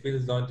for the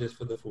experience, not just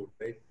for the food,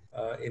 right?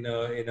 In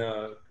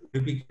a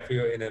Udupi cafe,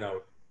 you're in and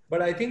out.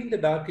 But I think the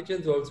dark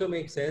kitchens also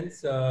make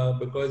sense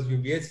because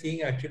we are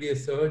seeing actually a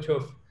surge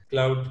of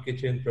cloud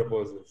kitchen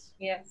proposals,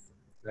 Yes,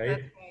 right?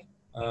 that's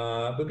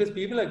right. Because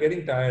people are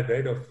getting tired,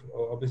 right, of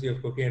obviously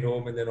of cooking at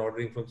home and then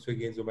ordering from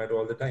Swiggy and Zomato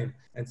all the time,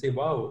 and say,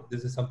 "Wow,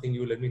 this is something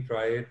new. Let me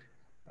try it."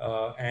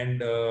 And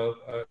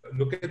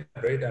look at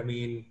that, right? I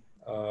mean,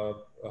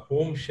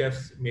 home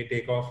chefs may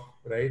take off,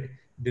 right?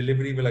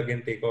 Delivery will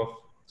again take off.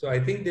 So I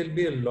think there'll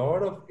be a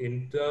lot of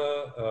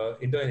inter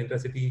and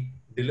intercity.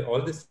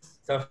 All this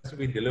stuff has to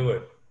be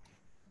delivered,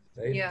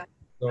 right? Yeah,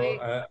 So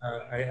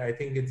I I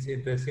think it's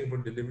interesting for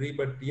delivery,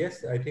 but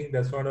yes, I think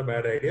that's not a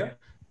bad idea.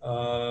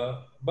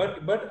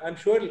 But I'm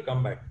sure it'll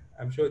come back.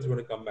 I'm sure it's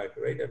going to come back,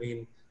 right? I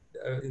mean,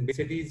 in big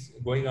cities,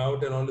 going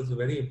out and all is a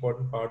very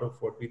important part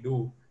of what we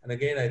do. And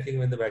again, I think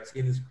when the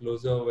vaccine is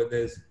closer, when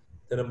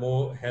there are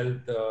more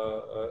health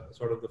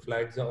sort of the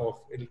flags are off,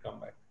 it'll come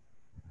back.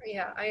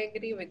 yeah, I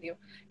agree with you.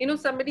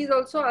 Somebody's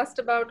also asked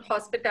about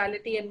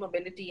hospitality and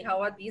mobility. How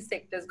are these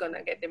sectors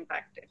gonna get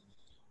impacted?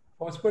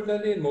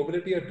 Hospitality and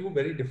mobility are two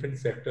very different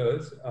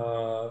sectors.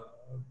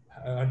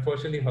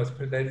 Unfortunately,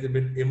 hospitality is a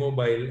bit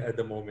immobile at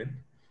the moment.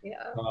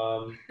 Yeah,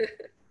 Um,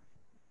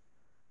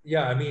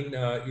 Yeah, I mean,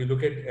 you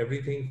look at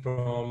everything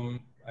from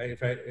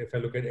if I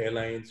look at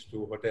airlines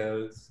to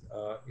hotels.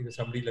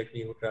 Somebody like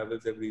me who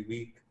travels every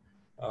week,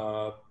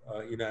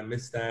 I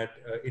miss that.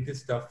 It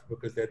is tough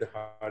because they're the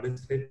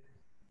hardest hit,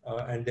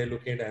 and they're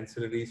looking at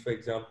ancillaries, for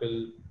example.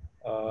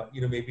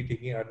 Maybe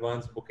taking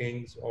advanced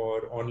bookings or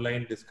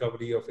online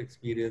discovery of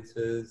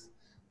experiences,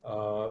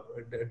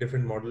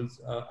 different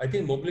models. I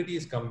think mobility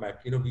has come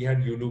back. We had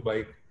Yulu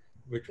Bike,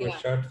 which was yeah,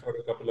 shut for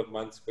a couple of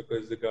months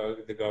because the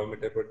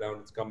government had put down.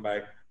 It's come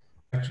back.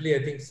 Actually,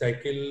 I think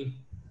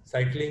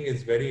cycling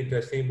is very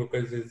interesting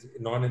because it's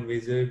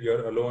non-invasive.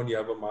 You're alone. You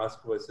have a mask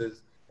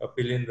versus a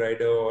pillion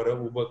rider or a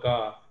Uber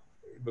car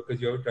because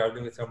you're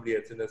traveling with somebody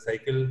else. In a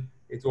cycle,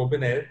 it's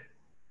open air,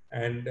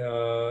 and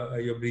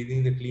you're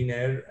breathing the clean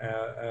air.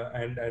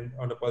 And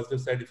on a positive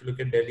side, if you look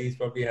at Delhi, it's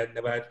probably had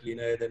never had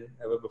cleaner air than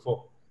ever before.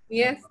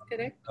 yes,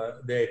 correct.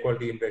 The air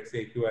quality index, the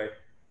AQI.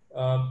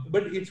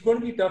 But it's going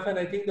to be tough, and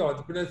I think the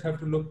entrepreneurs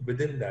have to look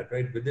within that,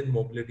 right? Within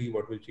mobility,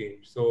 what will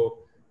change? So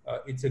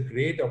it's a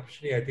great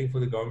opportunity, I think, for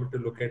the government to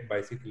look at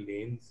bicycle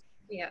lanes.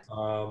 Yeah,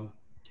 Um,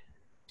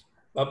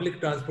 Public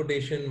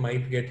transportation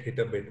might get hit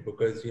a bit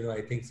because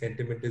I think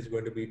sentiment is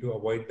going to be to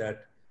avoid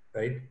that,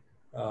 right?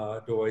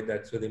 To avoid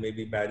that, so there may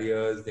be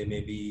barriers, there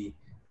may be,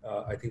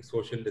 I think,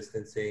 social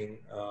distancing.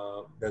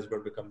 That's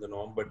going to become the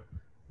norm, but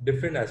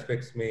different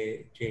aspects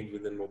may change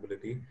within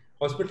mobility.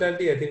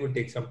 Hospitality, I think, will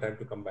take some time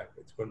to come back.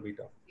 It's going to be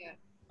tough. yeah,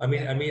 I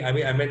mean, yeah.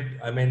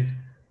 I meant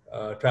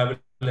travel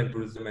and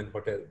tourism and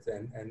hotels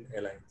and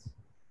airlines.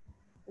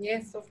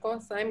 Yes, of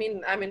course. I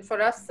mean,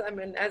 for us, I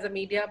mean, as a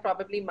media,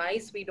 probably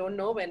mice, we don't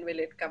know when will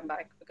it come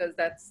back because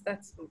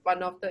that's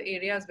one of the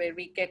areas where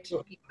we get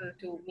So, people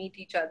to meet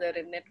each other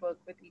and network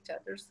with each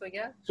other. So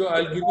yeah, So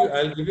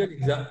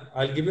it's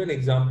I'll give you an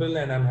example,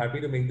 and I'm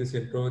happy to make this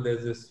intro.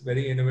 There's this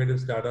very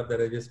innovative startup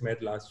that I just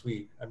met last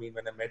week. I mean,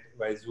 when I met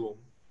by Zoom,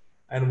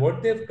 and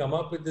what they've come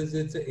up with is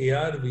it's an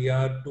AR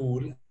VR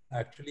tool,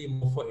 actually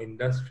more for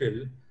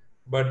industrial,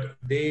 but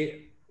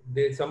they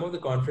some of the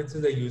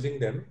conferences are using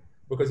them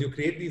because you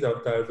create these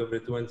avatars of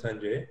Ritu and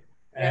Sanjay,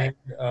 right.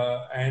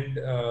 and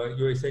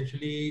you're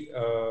essentially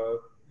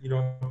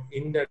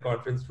in that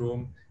conference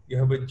room. You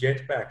have a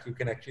jetpack. You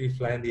can actually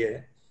fly in the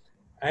air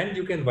and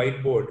you can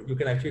whiteboard, you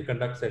can actually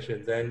conduct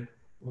sessions. And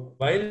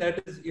while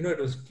that is, it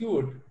was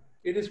cute,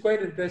 it is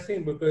quite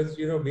interesting because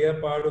we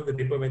are part of the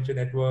Deeper Venture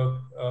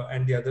Network,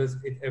 and the others.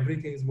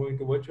 Everything is moving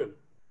to virtual.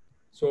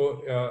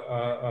 So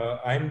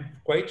I'm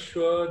quite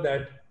sure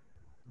that,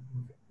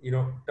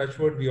 touch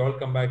wood, we all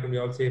come back and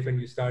we're all safe and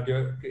you start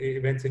your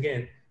events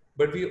again.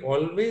 But we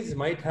always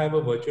might have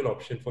a virtual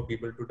option for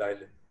people to dial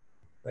in,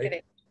 right?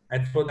 Correct.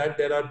 And for that,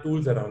 there are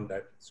tools around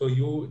that. So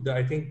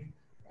I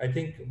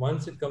think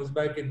once it comes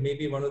back, it may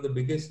be one of the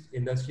biggest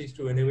industries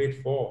to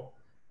innovate for,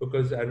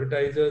 because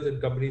advertisers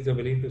and companies are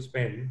willing to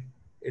spend.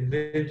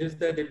 It's just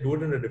that they do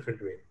it in a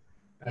different way.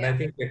 And I Yeah.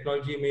 think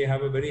technology may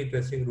have a very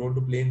interesting role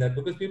to play in that,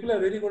 because people are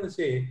really going to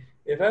say,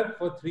 if I've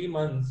for 3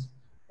 months,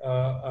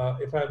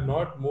 if I've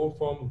not moved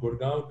from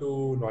Gurgaon to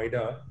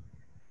Noida,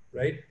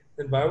 right,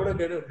 then why would I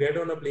get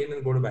on a plane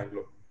and go to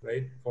Bangalore,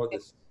 right, for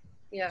this?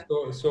 Yeah.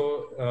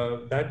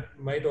 So that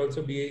might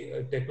also be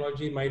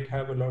technology might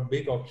have a lot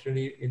big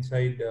opportunity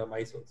inside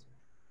mice also.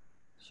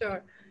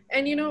 Sure.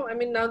 And I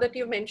mean, now that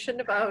you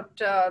mentioned about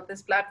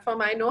this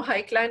platform, I know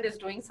Highland is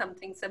doing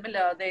something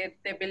similar.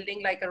 They're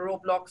building like a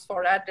Roblox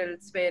for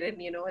adults,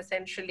 wherein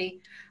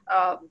essentially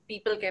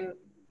people can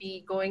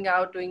be going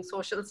out doing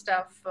social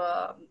stuff.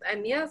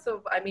 And yeah,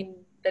 so I mean,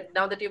 that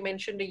now that you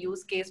mentioned a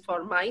use case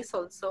for mice,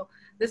 also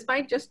this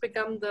might just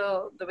become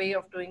the way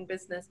of doing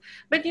business.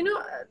 But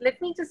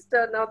let me just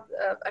now.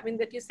 I mean,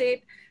 that you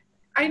said,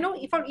 I know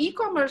for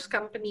e-commerce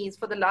companies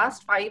for the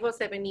last 5 or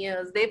 7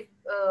 years, they've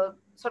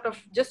sort of,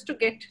 just to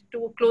get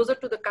to closer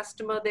to the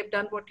customer, they've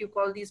done what you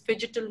call these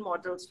phygital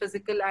models,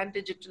 physical and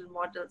digital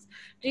models.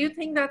 Do you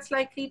think that's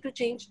likely to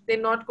change?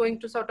 They're not going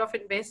to sort of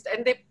invest,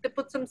 and they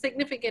put some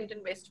significant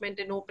investment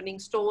in opening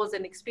stores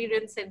and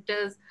experience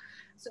centers.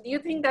 So do you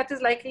think that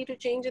is likely to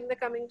change in the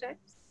coming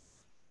times?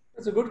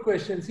 That's a good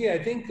question. See,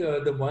 I think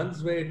the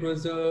ones where it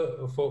was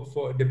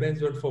for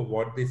depends on for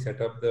what they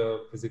set up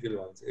the physical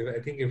ones. I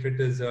think if it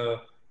was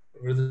a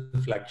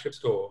flagship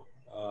store,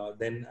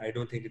 then I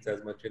don't think it's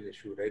as much an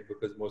issue, right?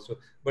 Because most of,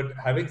 but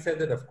having said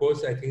that, of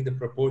course, I think the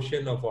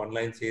proportion of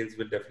online sales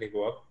will definitely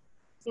go up.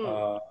 Hmm.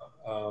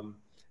 Uh,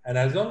 and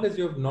as long as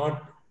you have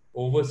not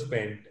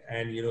overspent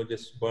and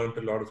just burnt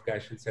a lot of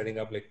cash in setting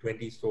up like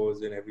 20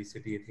 stores in every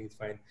city, I think it's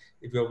fine.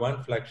 If you have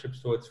one flagship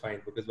store, it's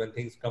fine, because when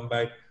things come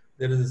back,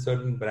 there is a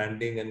certain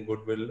branding and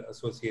goodwill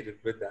associated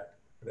with that,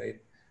 right?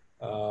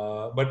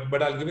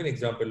 But I'll give you an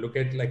example. Look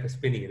at like a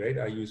Spinny, right?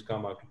 Our used car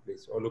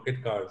marketplace, or look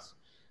at cars.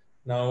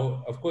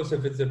 Now, of course,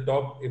 if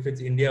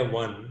it's India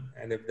one,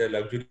 and if they're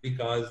luxury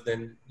cars,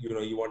 then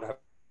you want to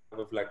have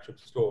a flagship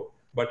store.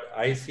 But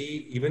I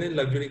see even in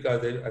luxury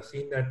cars, I've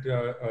seen that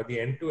the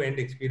end-to-end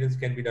experience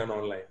can be done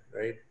online,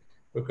 right?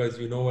 Because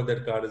you know what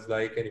that car is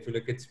like. And if you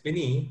look at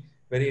Spinny,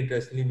 very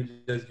interestingly,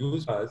 which does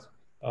used cars,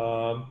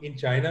 in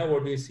China,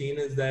 what we've seen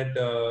is that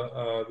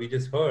we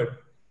just heard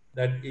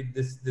that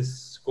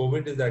this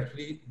COVID is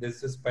actually,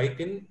 there's a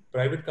spike in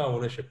private car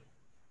ownership,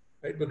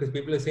 right? Because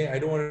people are saying, I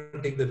don't want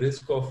to take the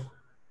risk of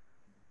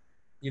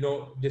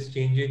just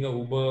changing a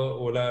Uber,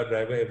 Ola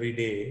driver every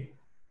day,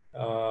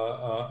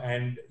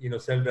 and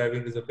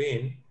self-driving is a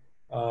pain.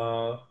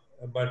 Uh,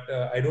 but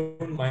I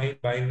don't mind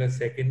buying a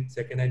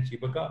second-hand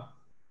cheaper car.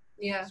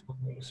 Yeah.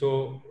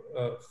 So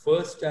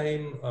first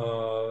time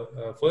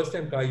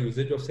car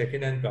usage of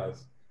second-hand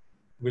cars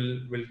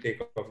will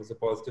take off as a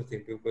positive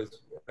thing,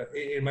 because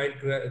it might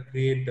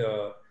create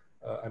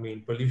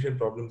pollution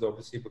problems,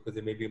 obviously, because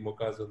there may be more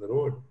cars on the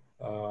road.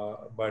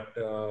 But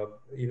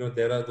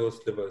there are those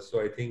slivers.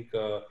 So I think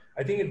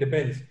it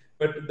depends,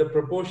 but the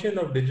proportion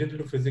of digital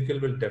to physical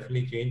will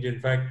definitely change. In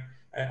fact,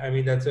 I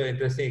mean, that's an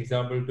interesting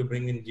example to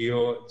bring in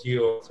geo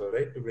also,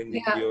 right? To bring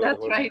in Yeah, geo, the that's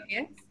whole, right.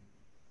 Yes.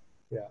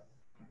 yeah.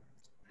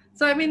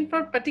 So, I mean,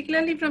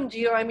 particularly from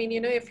Geo, I mean,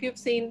 if you've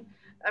seen,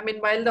 I mean,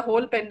 while the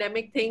whole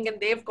pandemic thing, and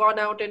they've gone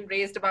out and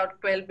raised about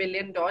 $12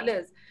 billion.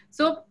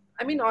 So,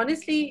 I mean,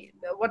 honestly,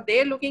 what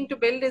they're looking to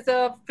build is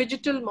a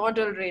phygital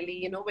model,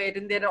 really,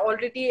 wherein there are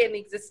already an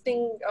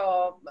existing,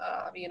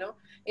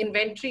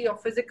 inventory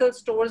of physical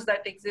stores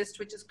that exist,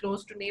 which is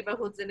close to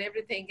neighborhoods and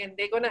everything. And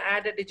they're going to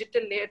add a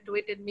digital layer to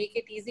it and make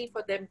it easy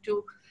for them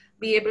to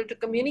be able to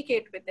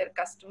communicate with their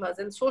customers.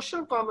 And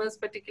social commerce,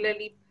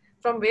 particularly,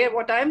 from where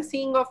what I'm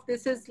seeing of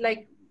this is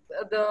like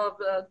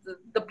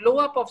the blow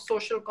up of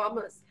social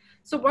commerce.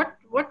 So what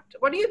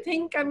do you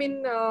think? I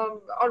mean,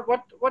 or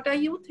what are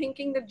you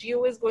thinking that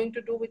Geo is going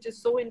to do, which is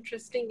so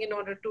interesting in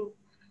order to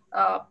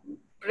uh,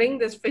 bring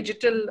this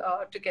phygital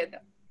together?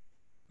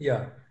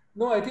 Yeah.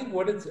 No, I think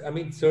I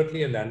mean,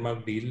 certainly a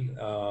landmark deal.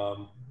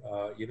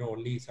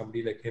 Only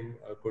somebody like him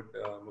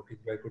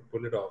Mukesh Bhai could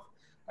pull it off.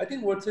 I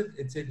think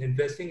it's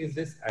interesting is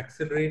this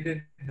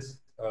accelerated this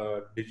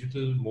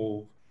digital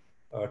move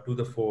to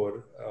the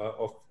fore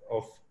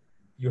of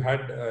you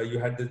had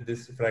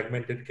this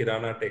fragmented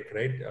kirana tech,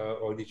 right?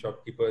 All the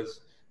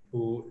shopkeepers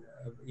who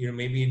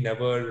maybe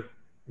never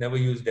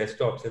use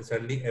desktops, and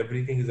suddenly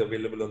everything is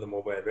available on the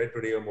mobile, right?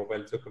 Today your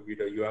mobile is a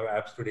computer. You have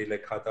apps today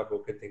like Khata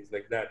Book and things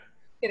like that.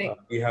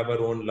 Correct. We have our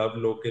own Love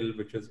Local,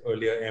 which was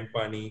earlier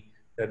Mpani,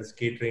 that is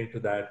catering to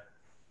that.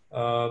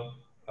 Uh,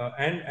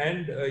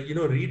 and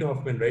Reid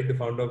Hoffman, right, the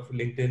founder of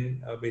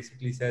LinkedIn,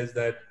 basically says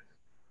that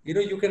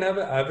you can have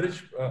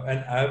an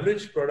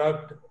average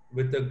product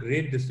with a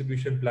great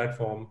distribution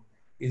platform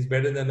is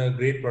better than a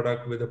great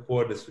product with a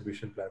poor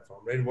distribution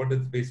platform, right? What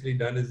it's basically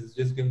done is it's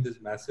just given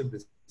this massive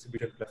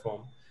distribution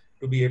platform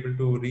to be able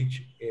to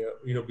reach,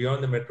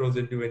 beyond the metros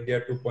into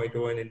India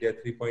 2.0 and India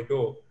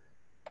 3.0.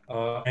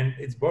 And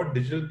it's brought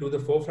digital to the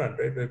forefront,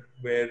 right?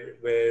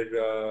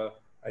 Where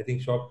I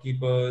think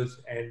shopkeepers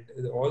and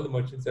all the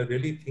merchants are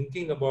really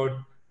thinking about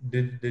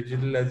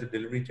digital as a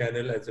delivery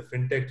channel, as a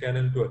fintech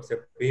channel to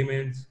accept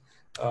payments,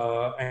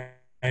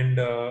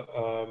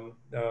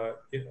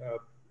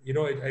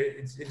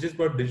 it's just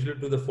brought digital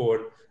to the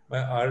fore.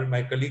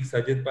 My colleague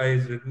Sajid Pai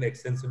has written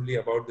extensively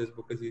about this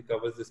because he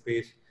covers the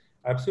space.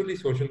 Absolutely,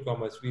 social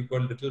commerce. We've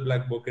got Little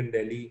Black Book in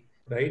Delhi,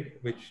 right,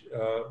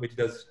 which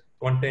does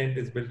content,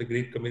 is built a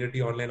great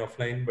community online,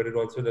 offline, but it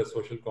also does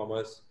social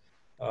commerce.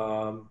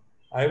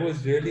 I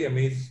was really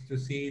amazed to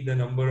see the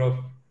number of,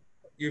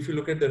 if you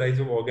look at the rise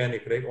of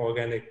organic, right,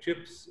 organic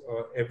chips,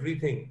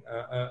 everything.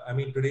 I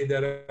mean, today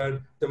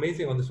it's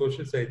amazing on the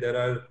social side. There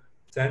are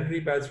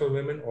sanitary pads for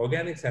women,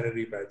 organic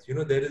sanitary pads.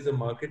 There is a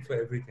market for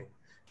everything.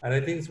 And I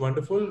think it's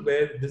wonderful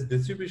where this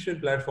distribution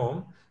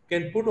platform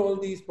can put all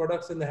these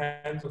products in the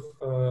hands of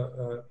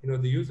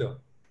the user.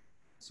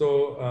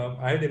 So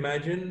I'd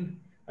imagine,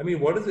 I mean,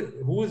 what is it?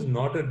 Who is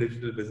not a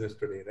digital business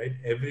today, right?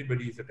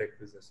 Everybody is a tech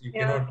business.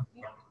 Yeah.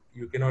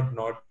 You cannot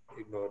not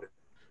ignore it.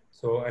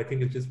 So I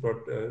think it's just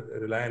brought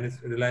Reliance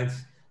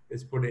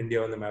is put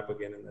India on the map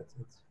again in that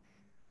sense.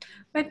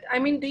 But I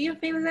mean, do you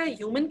feel the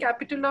human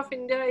capital of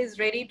India is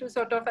ready to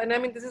sort of, and I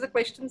mean, this is a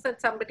question that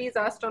somebody has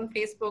asked on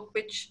Facebook,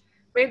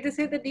 where they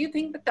say that do you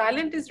think the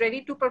talent is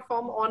ready to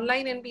perform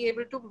online and be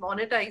able to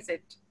monetize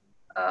it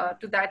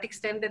to that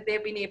extent that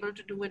they've been able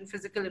to do in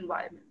physical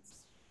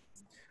environments?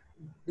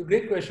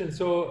 Great question.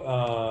 So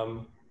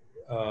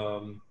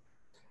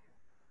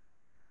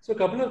a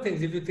couple of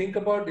things. If you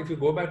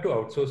go back to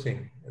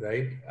outsourcing,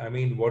 right? I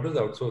mean, what was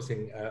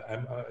outsourcing?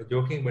 I'm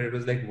joking, but it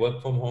was like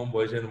work from home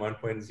version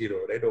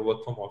 1.0, right? Or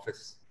work from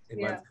office in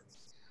one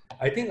sense.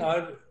 I think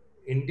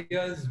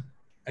India's,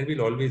 and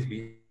will always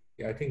be,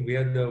 I think we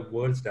are the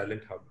world's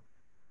talent hub,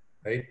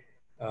 right?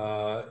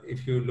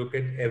 If you look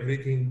at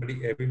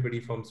everybody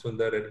from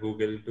Sundar at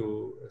Google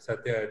to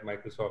Satya at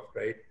Microsoft,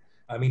 right?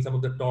 I mean,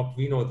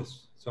 we know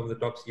this, some of the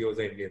top CEOs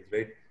are Indians,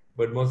 right?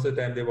 But most of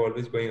the time they were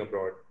always going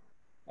abroad.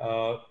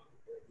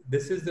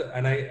 This is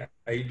when I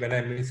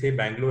say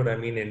Bangalore, I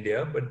mean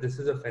India, but this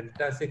is a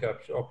fantastic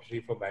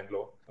opportunity for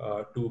Bangalore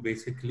to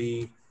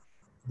basically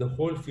the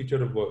whole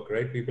future of work,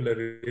 right? People are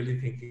really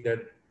thinking that,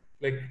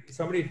 like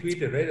somebody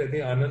tweeted, right? I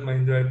think Anand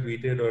Mahindra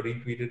tweeted or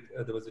retweeted.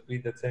 There was a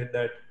tweet that said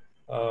that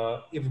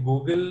if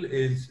Google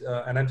is,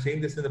 and I'm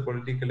saying this in the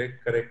politically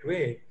correct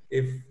way,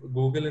 if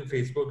Google and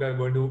Facebook are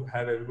going to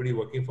have everybody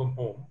working from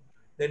home,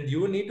 then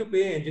you need to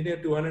pay an engineer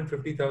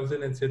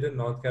 250,000 and sit in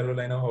North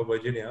Carolina or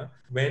Virginia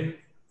when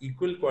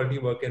equal quality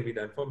work can be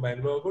done from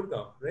Bangalore or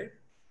Gurgaon, right?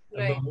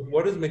 Right.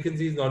 What is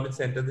McKinsey's Knowledge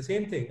Center? The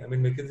same thing. I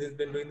mean, McKinsey has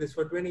been doing this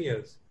for 20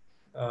 years.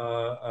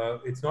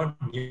 It's not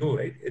new,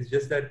 right? It's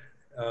just that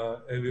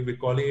we're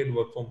calling it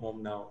work from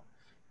home now.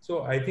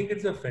 So I think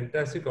it's a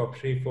fantastic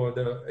option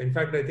in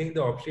fact, I think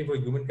the option for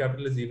human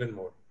capital is even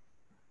more,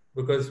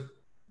 because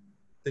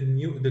the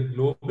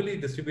globally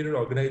distributed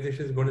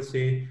organization is going to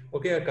say,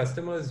 okay, our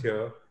customers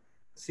here,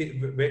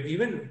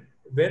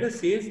 where does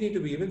sales need to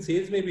be? Even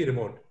sales may be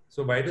remote.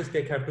 So why does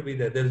tech have to be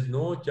there? There's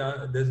no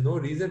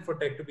reason for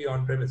tech to be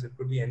on premise. It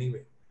could be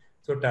anywhere.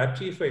 So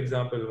TapChief, for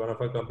example, one of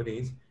our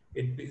companies,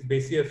 it is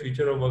basically a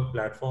future of work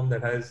platform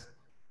that has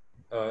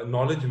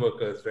knowledge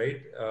workers,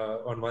 right,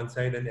 on one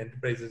side and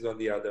enterprises on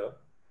the other,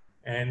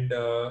 and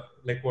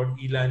like what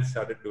Elan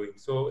started doing.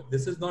 So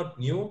this is not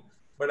new,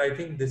 but I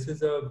think this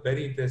is a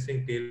very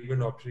interesting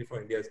tailwind opportunity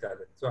for India's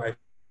talent. So I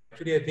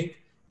think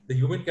the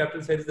human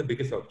capital side is the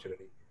biggest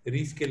opportunity.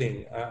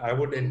 Reskilling. I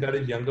would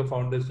encourage younger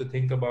founders to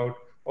think about,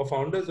 or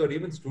founders or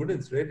even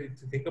students, right,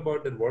 to think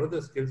about that. What are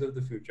the skills of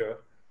the future?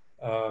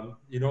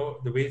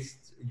 The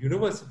ways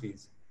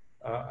universities.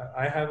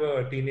 I have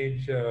a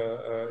teenage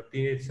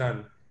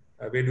son.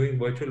 We're doing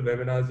virtual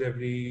webinars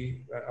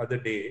every other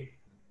day.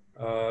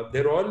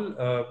 They're all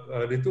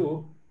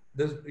Ritu.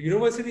 The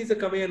universities are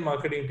coming and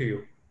marketing to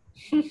you.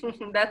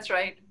 That's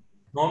right.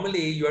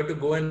 Normally, you have to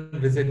go and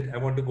visit. I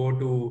want to go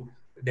to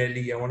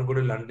Delhi. I want to go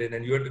to London,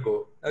 and you have to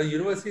go.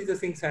 Universities are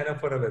saying sign up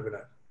for a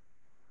webinar.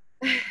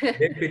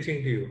 They're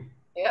pitching to you.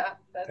 Yeah,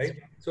 that's right.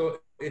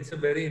 So it's a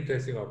very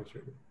interesting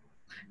opportunity.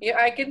 Yeah,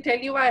 I can tell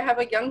you, I have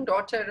a young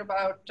daughter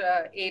about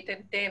 8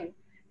 and 10,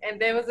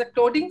 and there was a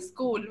coding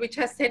school which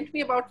has sent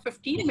me about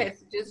 15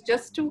 messages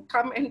just to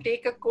come and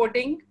take a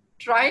coding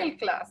trial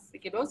class.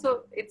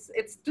 So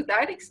it's to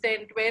that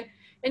extent where,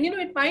 and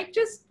it might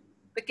just,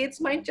 the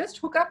kids might just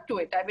hook up to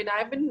it. I mean,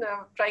 I've been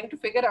trying to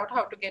figure out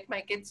how to get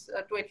my kids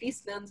to at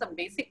least learn some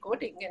basic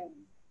coding. And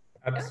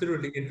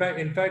absolutely. Yeah.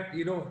 In fact,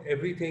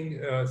 everything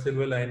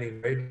silver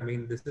lining, right? I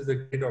mean, this is a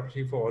great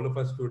opportunity for all of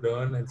us to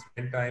learn and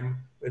spend time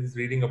with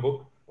reading a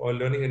book or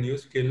learning a new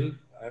skill.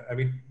 I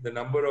mean, the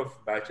number of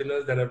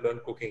bachelors that have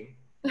learned cooking,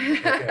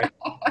 okay,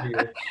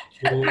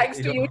 thanks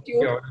to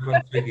YouTube,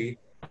 from Swiggy,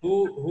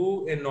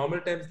 who in normal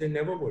times they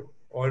never would.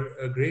 or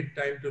a great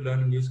time to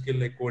learn a new skill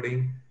like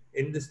coding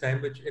in this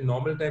time, which in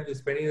normal times is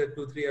spending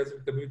 2-3 hours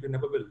in commute, you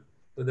never will.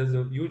 So there's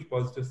a huge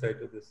positive side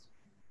to this.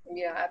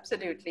 Yeah,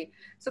 absolutely.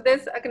 So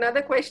there's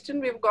another question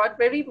we've got,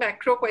 very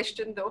macro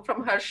question though,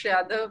 from Harsh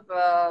Yadav,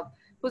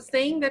 who's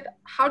saying that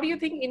how do you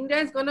think India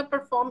is going to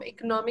perform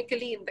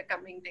economically in the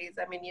coming days?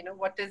 I mean,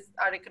 what is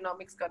our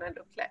economics going to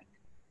look like?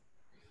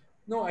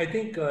 No, I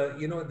think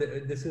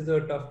this is a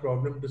tough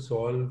problem to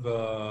solve.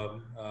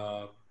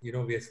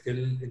 We are still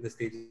in the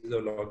stages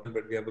of lockdown,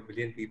 but we have 1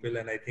 billion people,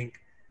 and I think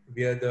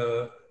we are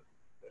the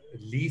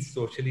least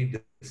socially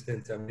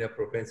distanced. I mean, a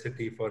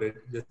propensity for it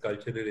just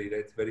culturally, right?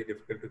 It's very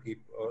difficult to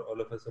keep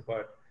all of us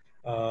apart.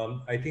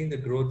 I think the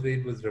growth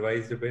rate was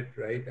revised a bit,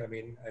 right? I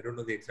mean, I don't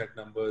know the exact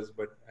numbers,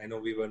 but I know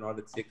we were not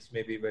at 6,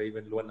 maybe we're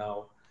even lower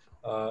now.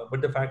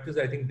 But the fact is,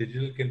 I think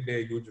digital can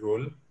play a huge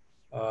role.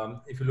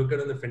 If you look at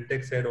on the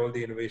fintech side, all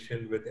the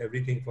innovation with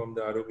everything from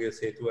the Arogya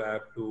Setu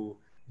app to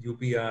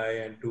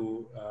UPI and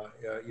to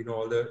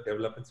all the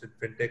developments in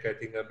fintech, I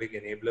think are a big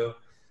enabler.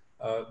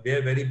 We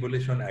are very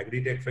bullish on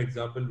agri-tech, for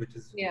example, which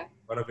is Yeah,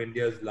 one of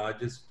India's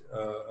largest.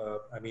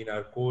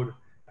 Our core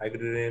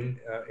agrarian,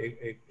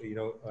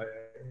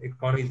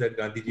 economies that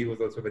Gandhiji was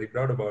also very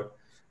proud about.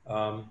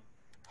 Um,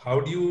 how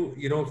do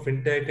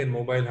fintech and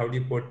mobile? How do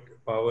you put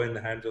power in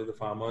the hands of the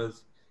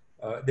farmers?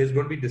 There's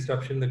going to be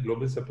disruption in the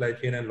global supply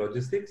chain and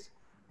logistics,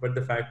 but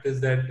the fact is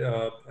that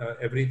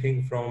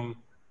everything from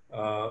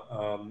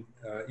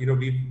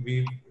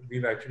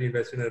we've actually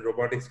invested in a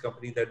robotics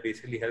company that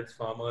basically helps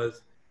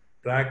farmers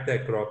track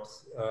their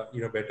crops,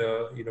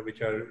 better,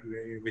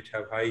 which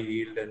have high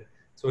yield, and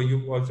so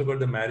you've also got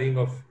the marrying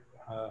of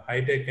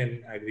high tech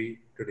and agri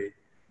today.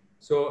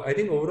 So I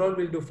think overall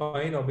we'll do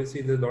fine.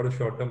 Obviously, there's a lot of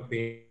short-term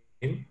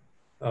pain,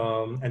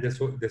 and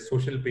there's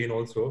social pain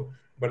also.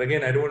 But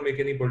again, I don't want to make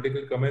any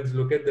political comments.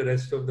 Look at the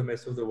rest of the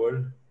mess of the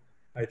world.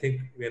 I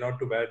think we're not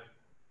too bad,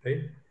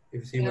 right? If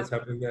you see yeah, what's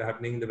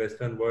happening in the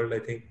Western world, I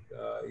think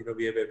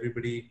we have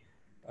everybody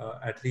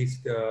at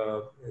least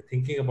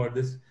thinking about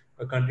this.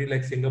 A country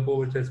like Singapore,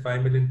 which has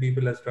 5 million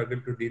people, has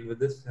struggled to deal with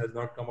this, has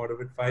not come out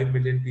of it. 5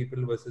 million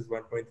people versus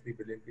 1.3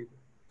 billion people.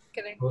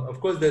 correct. Well, of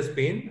course, there's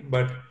pain,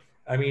 but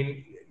I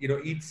mean,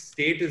 each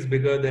state is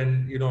bigger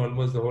than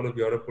almost the whole of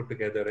Europe put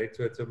together, right?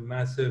 So it's a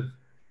massive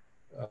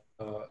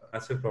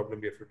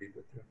problem we have to deal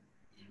with. Yeah.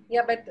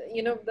 Yeah, but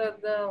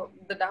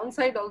the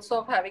downside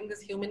also of having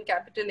this human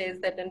capital is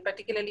that, and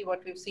particularly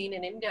what we've seen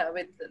in India,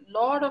 with a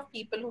lot of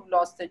people who've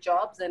lost their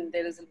jobs, and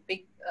there is a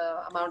big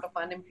amount of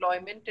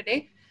unemployment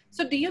today.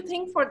 So, do you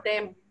think for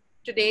them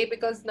today,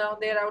 because now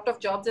they're out of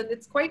jobs, and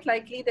it's quite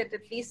likely that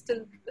at least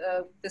till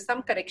there's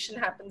some correction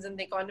happens in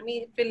the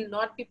economy, it will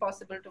not be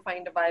possible to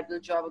find a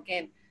viable job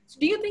again. So,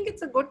 do you think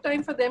it's a good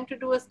time for them to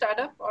do a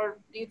startup, or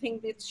do you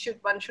think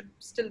one should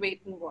still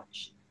wait and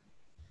watch?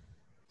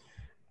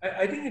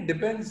 I think it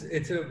depends.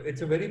 It's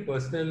a very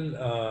personal.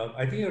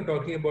 I think you're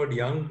talking about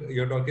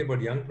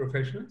young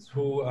professionals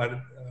who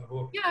are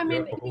Yeah, I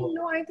mean,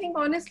 no, I think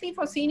honestly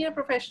for senior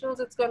professionals,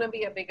 it's going to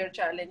be a bigger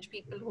challenge.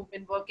 People who've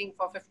been working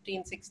for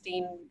 15,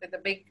 16 with a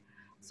big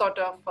sort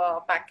of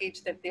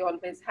package that they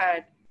always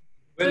had.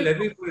 well, So, let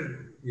me put it.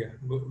 Yeah,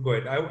 go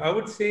ahead. I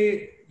would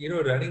say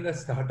running a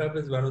startup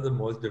is one of the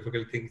most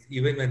difficult things,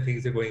 even when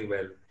things are going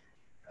well.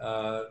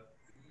 Uh,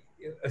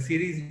 a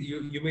series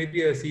you may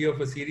be a CEO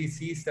of a Series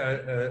C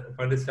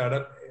funded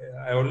startup.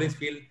 I always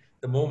feel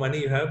the more money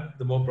you have,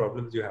 the more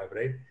problems you have,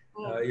 right?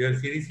 mm, Your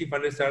Series C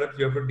funded startups,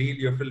 you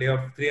have to lay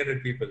off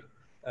 300 people.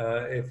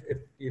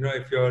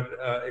 If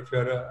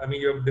you're I mean,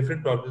 you have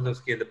different problems of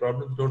scale. The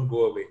problems don't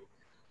go away.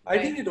 I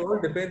right. think it all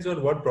depends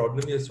on what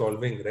problem you're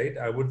solving, right?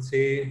 I would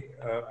say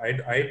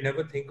I'd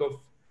never think of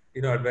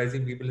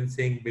advising people and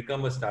saying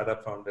become a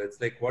startup founder. It's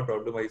like, what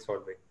problem are you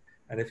solving?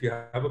 And if you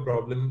have a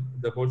problem,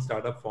 the whole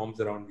startup forms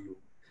around you.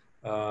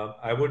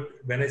 I would,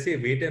 when I say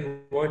wait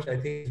and watch, I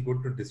think it's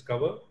good to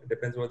discover. It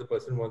depends what the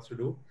person wants to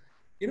do.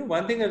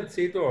 One thing I would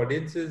say to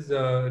audiences,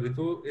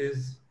 Ritu,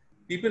 is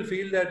people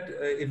feel that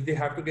if they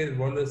have to get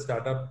involved in a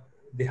startup,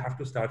 they have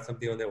to start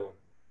something on their own.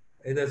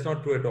 That's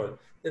not true at all.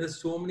 There are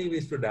so many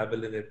ways to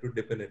dabble in it, to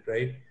dip in it,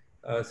 right?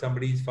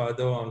 Somebody's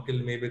father or uncle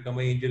may become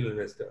an angel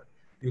investor.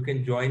 You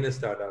can join a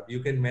startup.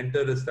 You can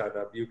mentor a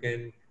startup. You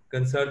can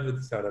consult with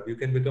a startup. You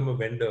can become a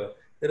vendor.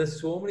 There are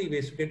so many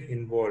ways to get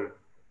involved.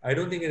 I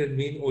don't think it would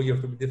mean, oh, you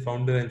have to be the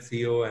founder and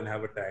CEO and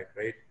have a tag,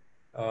 right?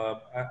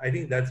 I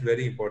think that's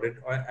very important.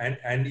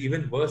 And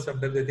even worse,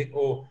 sometimes I think,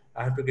 oh,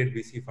 I have to get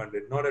VC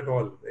funded. Not at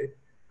all, right?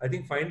 I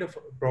think find a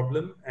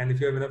problem, and if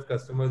you have enough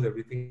customers,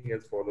 everything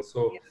else follows.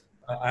 So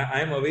Yeah,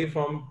 I'm away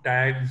from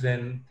tags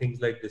and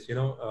things like this.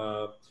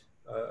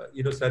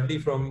 Suddenly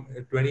from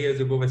 20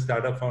 years ago, when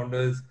startup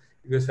founders,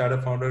 if you're a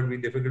startup founder, it would be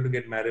difficult to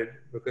get married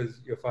because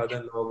your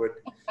father-in-law would,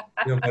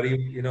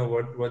 worry,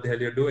 what the hell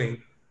you're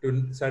doing.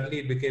 Suddenly,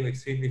 it became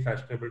extremely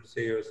fashionable to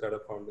say you're a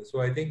startup founder.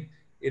 So I think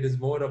it is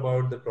more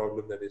about the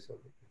problem that is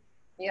solving.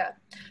 yeah.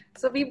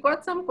 So we've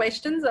got some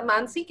questions.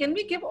 Mansi, can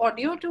we give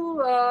audio to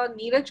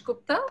Neeraj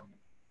Gupta?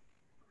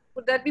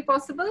 Would that be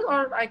possible,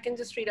 or I can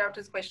just read out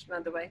his question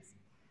otherwise?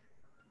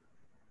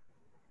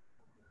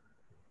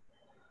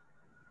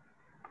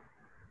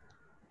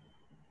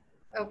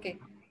 Okay.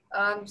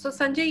 So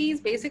Sanjay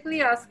is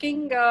basically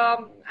asking,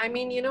 I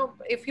mean,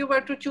 if you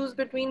were to choose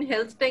between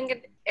health tech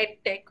and ed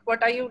tech,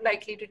 what are you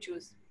likely to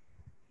choose?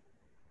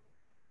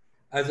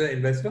 As an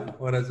investor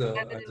or as As an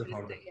a investor,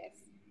 founder? yes.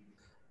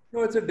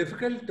 No, it's a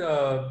difficult.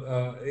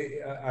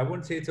 I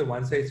wouldn't say it's a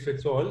one size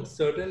fits all.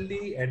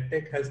 Certainly,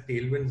 edtech has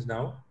tailwinds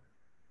now,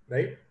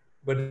 right?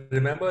 But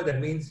remember,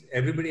 that means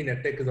everybody in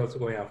edtech is also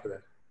going after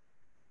that,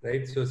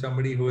 right? So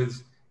somebody who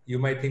is, you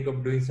might think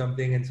of doing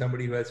something, and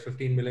somebody who has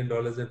 $15 million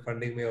in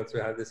funding may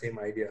also have the same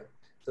idea.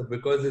 So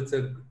because it's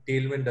a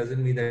tailwind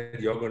doesn't mean that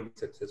you're going to be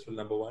successful.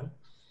 Number one.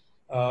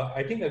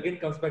 I think again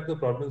comes back to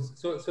problems.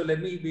 So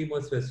let me be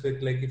more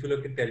specific. Like if you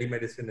look at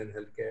telemedicine and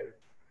healthcare,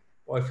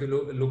 or if you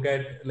look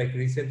at, like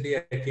recently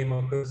I came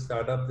across a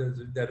startup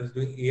that was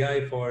doing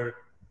AI for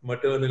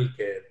maternal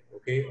care,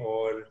 okay,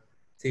 or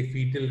say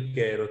fetal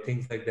care or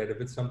things like that. If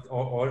it's some,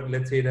 or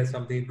let's say it has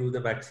something to do with the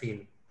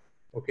vaccine,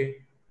 okay,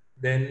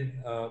 then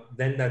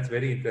that's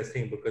very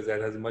interesting because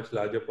that has a much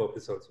larger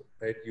purpose also,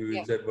 right? You Yeah.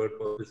 used that word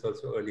purpose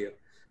also earlier.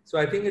 So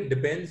I think it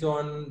depends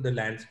on the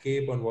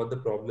landscape, on what the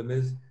problem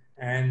is,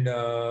 and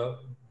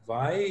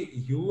why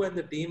you and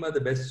the team are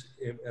the best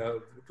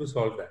to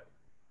solve that,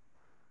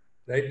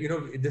 right?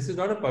 This is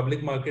not a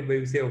public market where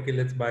you say, okay,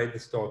 let's buy the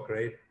stock,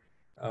 right?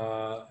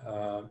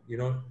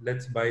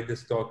 Let's buy the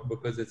stock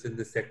because it's in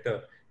this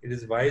sector. It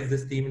is, why is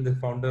this team and the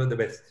founder the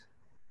best?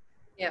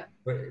 Yeah.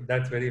 But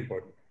that's very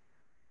important.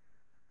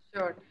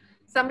 Sure.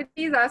 Somebody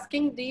is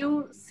asking, do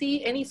you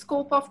see any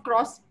scope of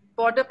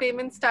cross-border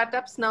payment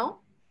startups now?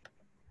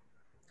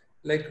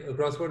 Like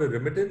cross-border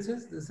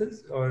remittances, this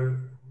is, or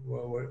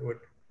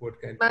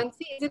what kind?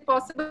 Mansi, is it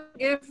possible to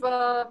give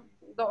the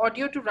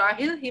audio to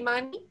Rahil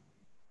Himani?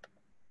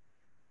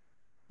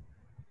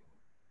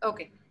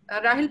 Okay.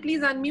 Rahil,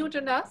 please unmute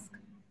and ask.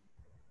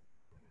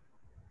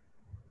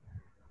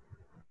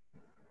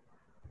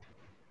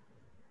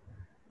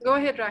 Go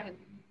ahead, Rahil.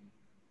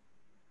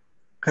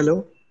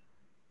 Hello.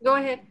 Go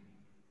ahead.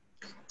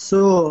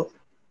 So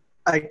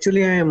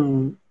actually, I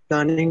am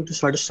planning to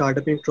start a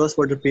startup in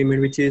cross-border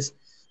payment, which is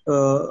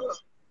uh,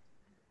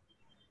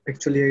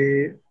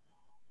 actually,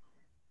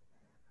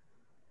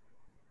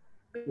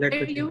 let Where me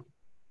do think. you?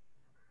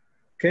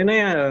 Can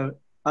I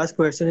ask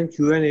questions in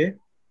Q&A in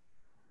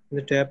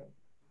the tab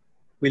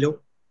below?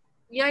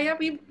 Yeah,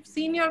 we've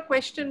seen your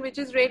question, which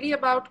is really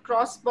about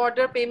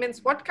cross-border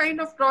payments. What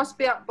kind of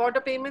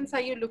cross-border payments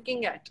are you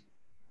looking at?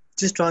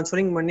 Just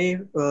transferring money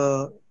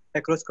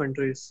across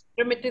countries.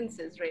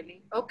 Remittances,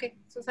 really. Okay.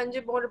 So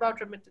Sanjay, more about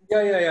remittances.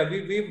 Yeah.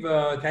 We've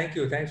thank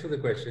you. Thanks for the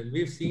question.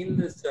 We've seen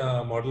this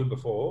model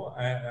before.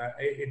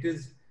 It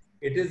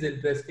is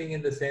interesting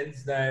in the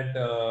sense that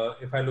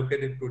if I look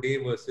at it today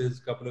versus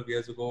a couple of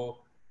years ago,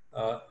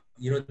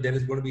 there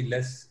is going to be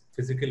less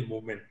physical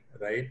movement,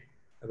 right?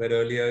 Where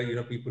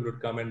earlier, people would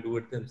come and do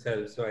it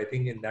themselves. So I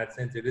think in that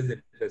sense, it is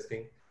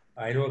interesting.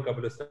 I know a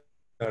couple of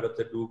startups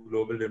that do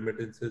global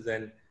remittances,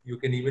 and you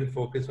can even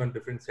focus on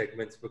different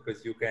segments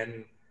because you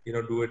can,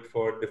 do it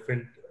for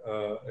different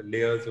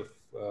layers of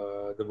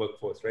the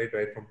workforce, right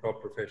from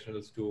top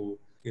professionals to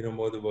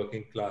more the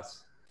working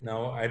class.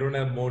 Now I don't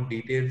have more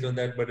details on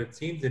that, but it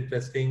seems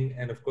interesting,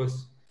 and of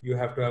course you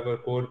have to have a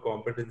core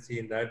competency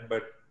in that.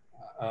 But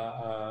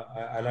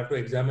I'll have to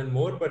examine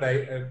more. But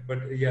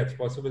yeah, it's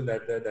possible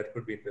that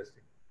could be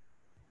interesting.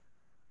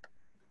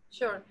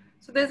 Sure.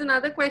 So there's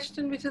another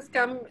question which has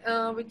come,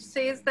 which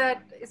says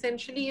that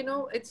essentially,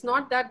 it's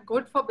not that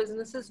good for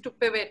businesses to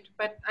pivot.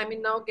 But I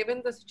mean, now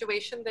given the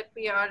situation that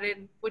we are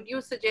in, would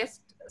you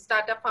suggest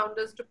startup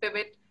founders to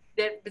pivot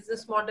their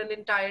business model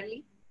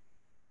entirely?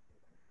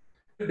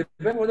 Well, it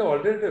depends what the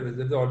alternative is.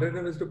 If the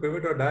alternative is to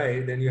pivot or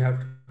die, then you have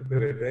to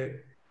pivot, right?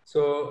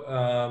 So,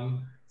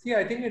 see,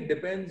 I think it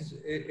depends.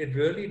 It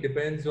really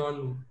depends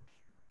on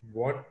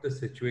what the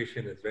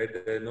situation is, right?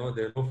 There's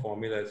no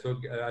formula. So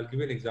I'll give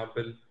you an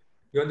example.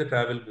 You're in the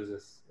travel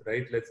business,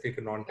 right? Let's take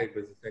a non-tech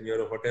business, and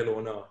you're a hotel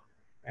owner,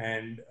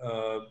 and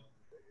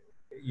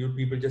you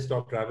people just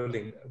stop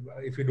traveling.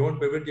 If you don't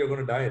pivot, you're going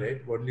to die,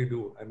 right? What will you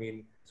do? I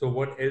mean, so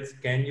what else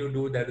can you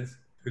do that is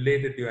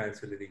related to your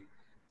ancillary?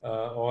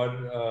 Or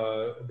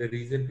the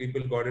reason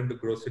people got into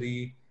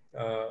grocery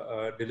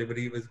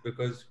delivery was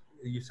because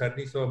you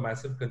suddenly saw a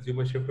massive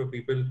consumer shift of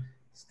people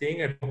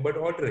staying at home but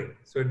ordering.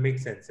 So it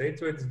makes sense, right?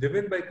 So it's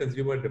driven by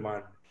consumer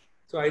demand.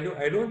 So I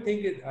don't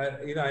think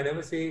I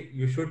never say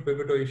you should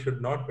pivot or you should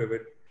not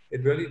pivot.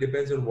 It really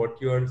depends on what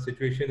your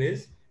situation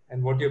is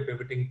and what you're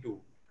pivoting to.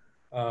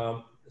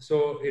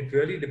 So it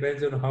really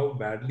depends on how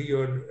badly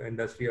your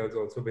industry has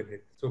also been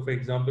hit. So for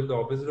example, the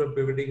opposite of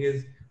pivoting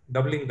is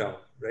doubling down,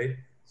 right?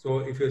 So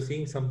if you're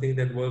seeing something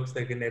that works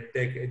like in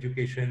edtech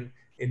education,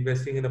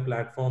 investing in a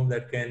platform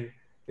that can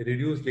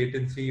reduce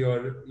latency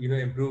or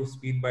improve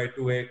speed by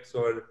 2x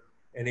or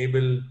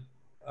enable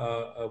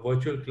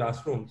virtual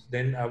classrooms,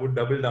 then I would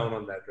double down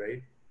on that,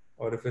 right?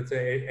 Or if it's a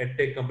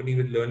edtech company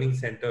with learning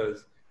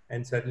centers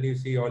and suddenly you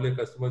see all your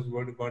customers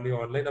want to go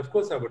online, of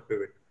course I would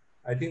pivot.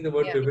 I think Yeah.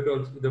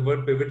 the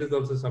word pivot is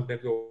also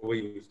sometimes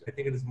overused. I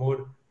think it is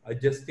more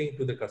adjusting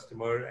to the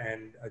customer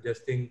and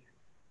adjusting,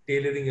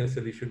 tailoring your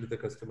solution to the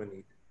customer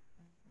need.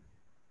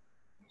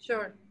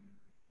 Sure.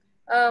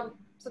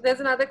 So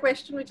there's another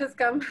question which has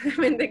come. I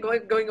mean, they're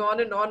going on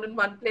and on in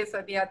one place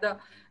or the other.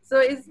 So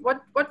is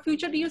what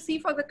future do you see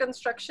for the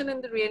construction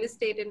and the real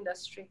estate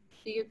industry?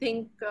 Do you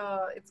think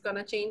it's going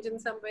to change in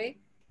some way?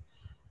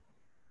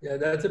 Yeah,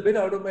 that's a bit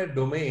out of my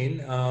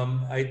domain.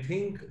 I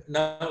think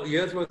now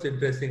here's what's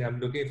interesting. I'm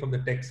looking from the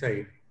tech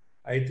side.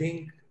 I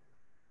think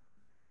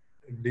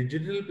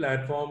digital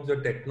platforms or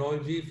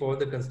technology for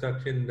the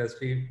construction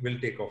industry will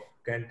take off,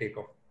 can take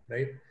off,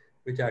 right?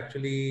 Which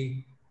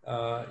actually,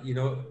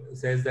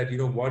 says that,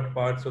 what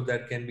parts of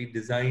that can be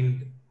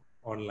designed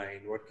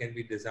online, what can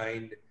be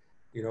designed,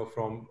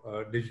 from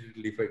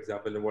digitally, for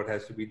example, and what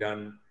has to be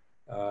done,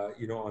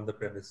 on the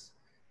premise.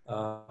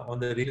 On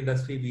the rail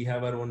industry, we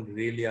have our own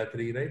Rail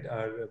Yatri, right?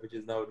 Which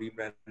is now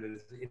rebranded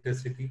as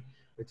Intercity,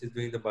 which is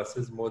doing the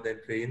buses more than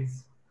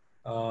trains.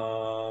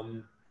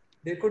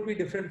 There could be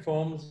different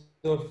forms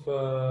of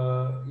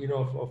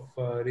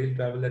rail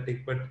travel that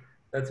take, but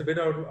that's a bit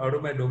out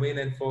of my domain.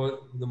 And for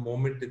the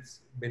moment, it's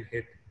been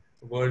hit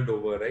world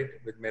over, right,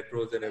 with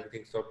metros and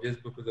everything stopped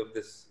just because of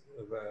this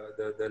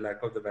the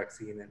lack of the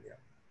vaccine. And yeah.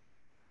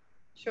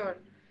 Sure.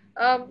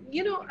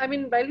 I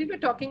mean, while we were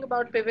talking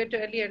about pivot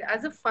earlier,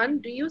 as a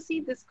fund, do you see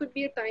this could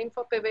be a time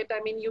for pivot?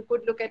 I mean, you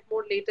could look at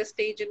more later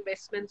stage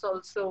investments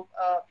also,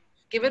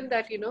 given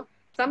that,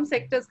 some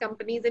sectors,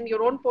 companies in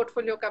your own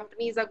portfolio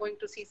companies are going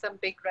to see some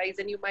big rise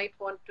and you might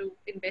want to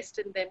invest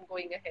in them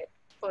going ahead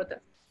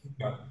further.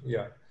 Yeah,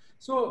 yeah.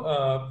 So,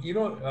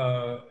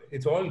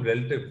 it's all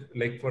relative.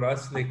 Like for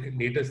us, like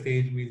later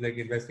stage means like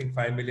investing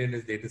 5 million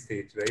is later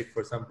stage, right?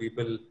 For some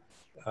people,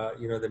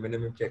 the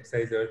minimum check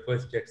size or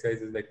first check size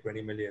is like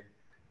 20 million.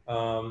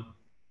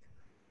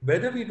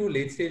 Whether we do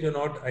late stage or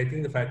not, I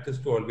think the fact is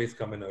to always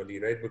come in early,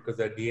 right? Because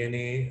our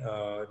DNA,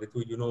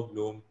 Ritu,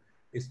 Bloom,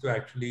 is to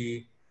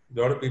actually, a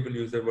lot of people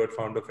use the word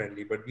founder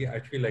friendly, but we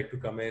actually like to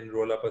come in,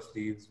 roll up our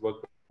sleeves, work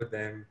with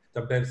them,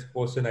 sometimes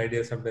post an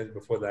idea, sometimes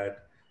before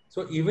that.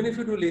 So even if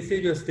you do late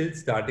stage, you're still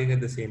starting at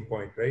the same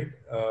point, right?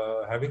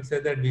 Having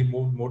said that, we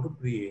moved more to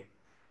pre-A.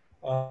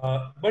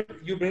 But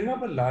you bring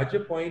up a larger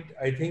point.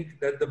 I think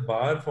that the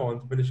bar for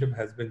entrepreneurship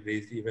has been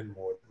raised even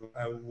more.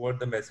 What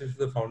the message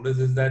to the founders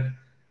is that,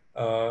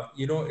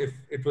 if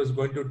it was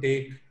going to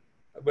take,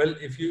 well,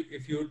 if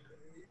you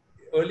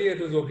earlier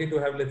it was okay to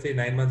have, let's say,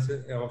 9 months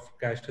of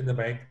cash in the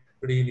bank.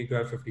 Today you need to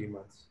have 15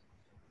 months.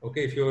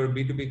 Okay, if you're a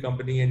B2B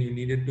company and you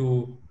needed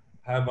to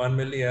have 1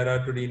 million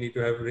ARR, today you need to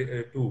have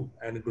two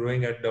and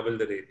growing at double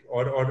the rate.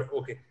 Or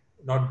okay,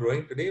 not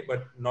growing today,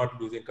 but not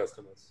losing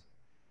customers,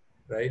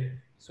 right?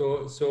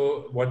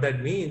 So what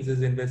that means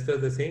is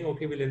investors are saying,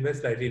 okay, we'll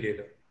invest slightly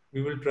later.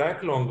 We will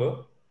track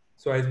longer.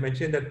 So as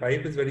mentioned, that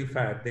pipe is very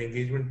fat. The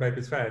engagement pipe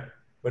is fat,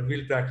 but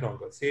we'll track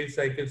longer. Sales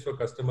cycles for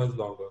customers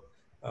longer.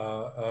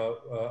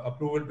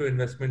 Approval to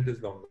investment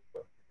is longer.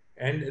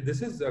 And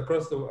this is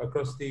across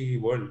the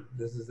world.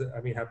 This is,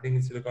 I mean, happening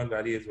in Silicon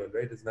Valley as well,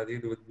 right? It's nothing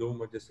to do with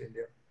Blume or just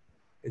India.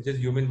 It's just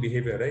human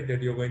behavior, right?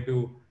 That you're going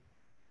to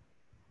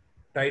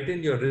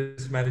tighten your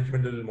risk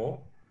management a little more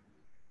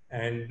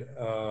and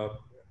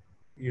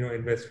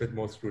invest with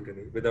more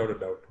scrutiny, without a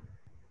doubt.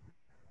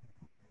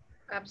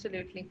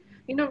 Absolutely.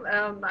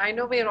 I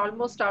know we're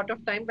almost out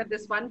of time, but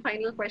this one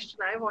final question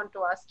I want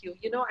to ask you.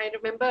 I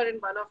remember in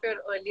one of your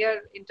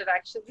earlier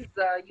interactions,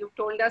 you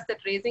told us that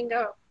raising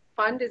a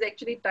fund is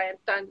actually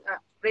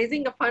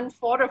raising a fund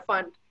for a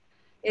fund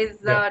is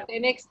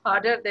 10x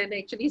harder than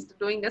actually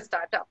doing a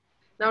startup.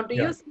 Now, do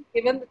you see,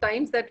 given the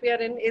times that we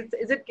are in, is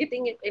it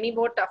getting any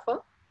more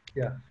tougher?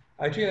 Yeah.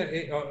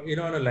 Actually,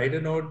 on a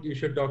lighter note, you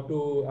should talk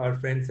to our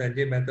friend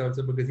Sanjay Nath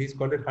also, because he's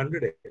called it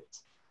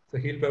 100x. So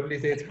he'll probably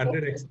say it's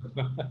 100x.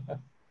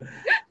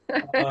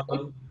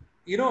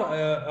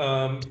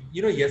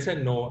 Yes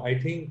and no. I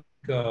think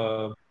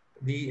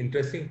the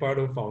interesting part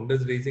of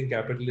founders raising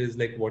capital is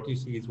like what you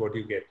see is what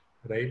you get,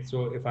 right?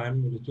 So if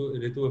I'm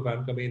Ritu, if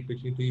I'm coming and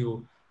pitching to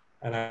you,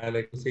 and I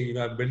like to say,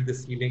 I've built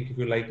this C-Link. If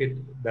you like it,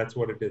 that's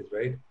what it is,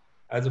 right?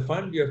 As a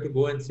fund, you have to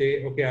go and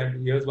say, okay,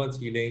 here's one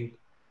C-Link.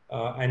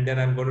 And then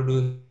I'm going to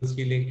do the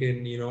C-Link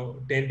in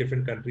 10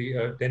 different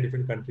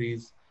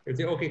countries. You'll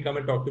say, okay, come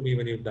and talk to me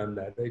when you've done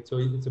that, right? So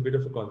it's a bit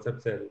of a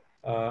concept sell,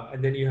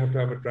 and then you have to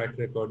have a track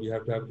record. You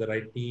have to have the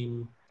right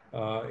team.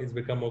 It's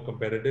become more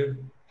competitive.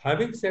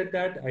 Having said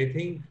that, I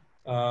think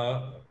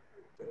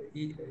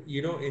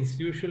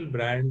institutional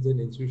brands and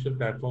institutional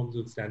platforms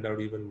will stand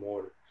out even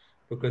more,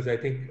 because I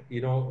think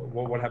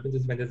what happens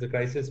is when there's a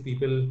crisis,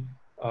 people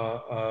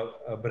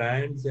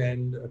brands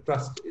and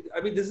trust.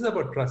 I mean, this is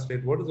about trust,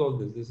 right? What is all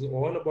this? This is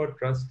all about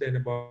trust and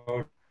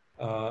about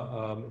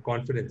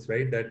confidence,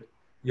 right? That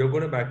you're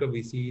going to back a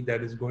VC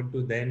that is going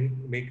to then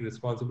make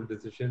responsible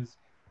decisions,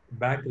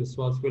 back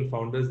responsible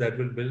founders that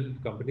will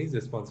build companies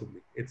responsibly.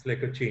 It's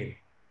like a chain.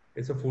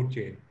 It's a food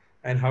chain.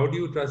 And how do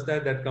you trust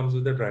that? That comes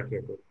with the track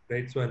record,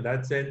 right? So in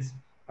that sense,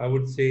 I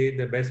would say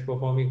the best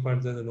performing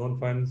funds and the known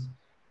funds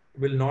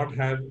will not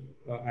have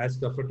as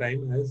tough a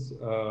time as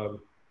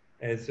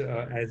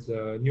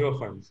newer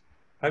funds.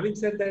 Having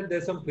said that,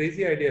 there's some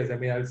crazy ideas. I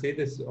mean, I'll say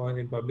this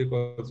in public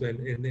also.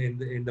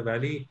 In the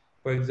valley,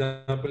 for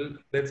example,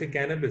 let's say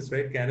cannabis,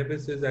 right?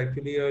 Cannabis is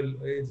actually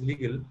is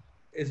legal.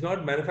 It's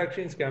not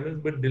manufacturing cannabis,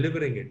 but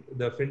delivering it,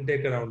 the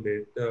fintech around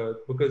it,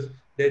 because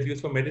there's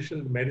used for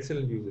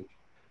medicinal usage.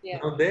 Yeah.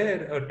 Now,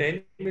 there, a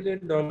 $10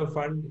 million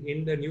fund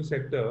in the new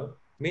sector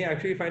may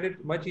actually find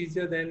it much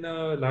easier than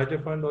a larger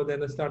fund or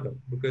than a startup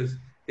because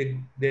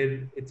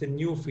it's a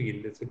new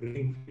field, it's a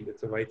green field,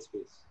 it's a white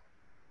space.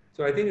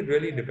 So I think it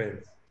really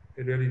depends.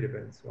 It really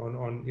depends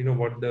on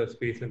what the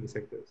space and the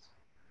sectors.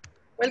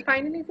 Well,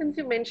 finally, since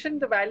you mentioned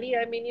the valley,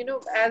 I mean,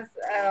 as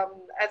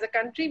a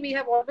country, we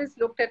have always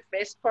looked at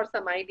West for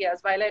some ideas.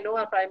 While I know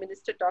our Prime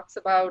Minister talks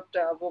about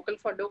vocal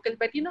for local,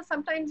 but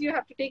sometimes you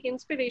have to take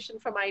inspiration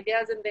from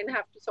ideas and then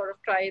have to sort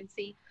of try and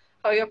see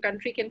how your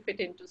country can fit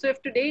into. So,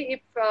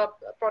 if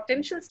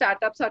potential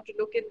startups are to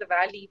look in the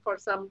valley for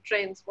some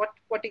trends,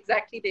 what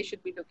exactly they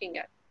should be looking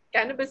at?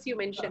 Cannabis, you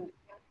mentioned.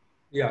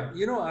 Yeah,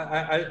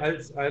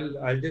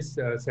 I'll just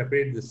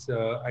separate this.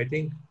 I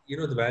think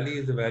the valley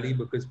is the valley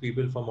because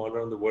people from all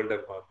around the world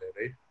have gone there,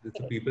 right? It's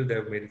the people that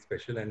have made it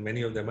special, and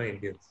many of them are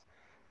Indians.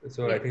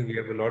 So I Yes. think we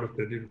have a lot of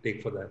credit to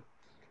take for that.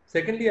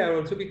 Secondly, I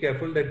also be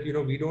careful that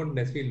we don't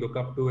necessarily look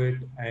up to it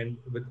and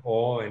with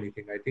awe or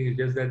anything. I think it's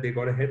just that they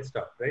got a head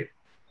start, right?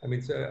 I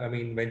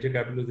mean, venture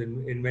capital was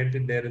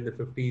invented there in the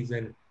 50s,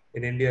 and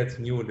in India it's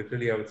new,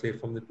 literally, I would say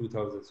from the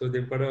 2000s. So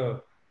they've got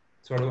a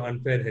sort of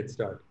unfair head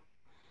start.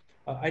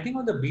 I think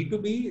on the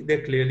B2B,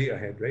 they're clearly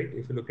ahead, right?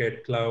 If you look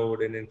at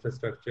cloud and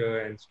infrastructure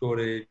and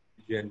storage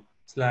and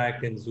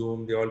Slack and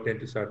Zoom, they all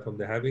tend to start from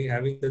there.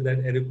 Having said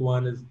that, Eric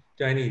Yuan is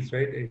Chinese,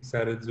 right? He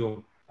started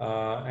Zoom.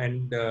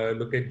 And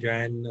look at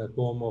Jan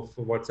Koum of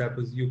WhatsApp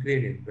is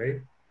Ukrainian,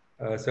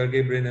 right?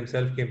 Sergey Brin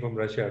himself came from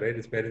Russia, right?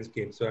 His parents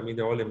came. So, I mean,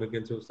 they're all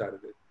immigrants who started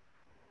it.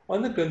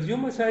 On the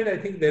consumer side, I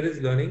think there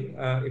is learning.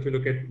 If you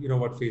look at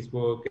what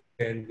Facebook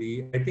and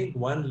I think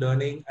one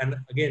learning, and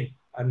again,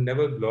 I'm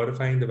never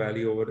glorifying the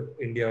value over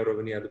India or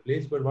over any other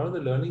place, but one of the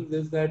learnings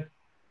is that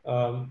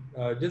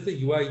just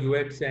the UI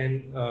UX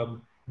and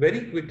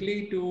very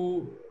quickly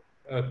to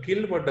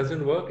kill what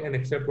doesn't work and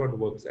accept what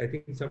works. I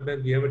think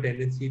sometimes we have a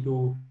tendency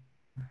to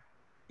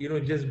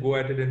just go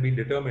at it and be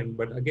determined.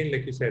 But again,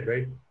 like you said,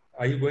 right?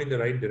 Are you going the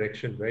right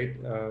direction, right?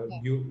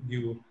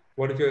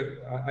 What if you're,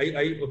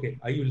 okay,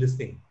 are you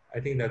listening? I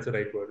think that's the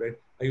right word, right?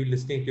 Are you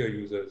listening to your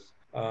users?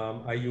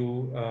 Are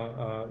you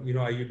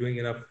doing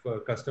enough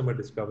customer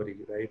discovery,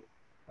 right?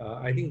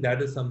 I think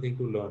that is something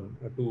to learn.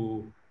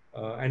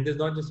 And it's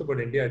not just about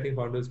India. I think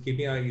founders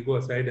keeping our ego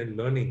aside and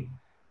learning.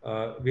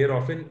 We're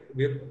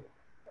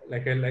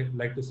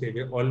like to say,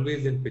 we're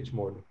always in pitch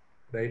mode,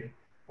 right?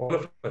 All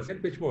of us in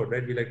pitch mode,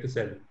 right? We like to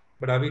sell,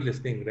 but are we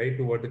listening, right,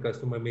 to what the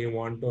customer may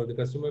want, or the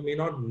customer may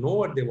not know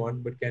what they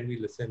want, but can we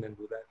listen and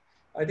do that?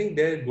 I think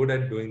they're good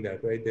at doing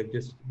that, right? They're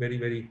just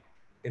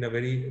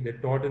they're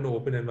taught in an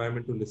open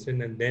environment to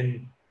listen and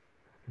then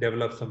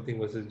develop something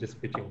versus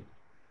just pitching.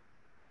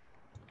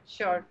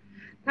 Sure.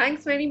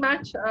 Thanks very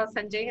much,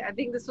 Sanjay. I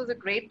think this was a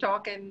great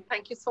talk, and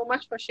thank you so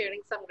much for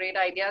sharing some great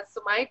ideas.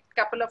 So, my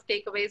couple of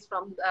takeaways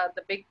from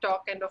the big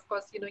talk, and of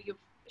course, you've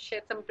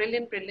shared some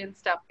brilliant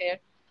stuff here,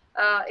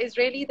 is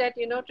really that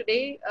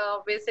today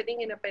we're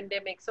sitting in a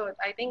pandemic. So,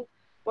 I think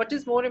what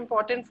is more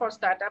important for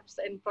startups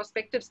and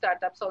prospective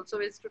startups also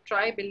is to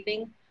try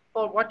building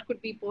for what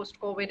could be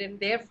post-COVID, and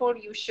therefore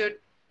you should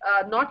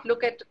not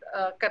look at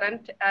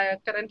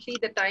currently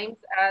the times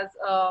as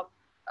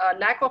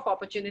lack of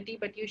opportunity,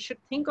 but you should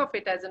think of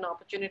it as an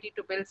opportunity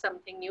to build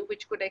something new,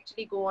 which could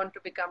actually go on to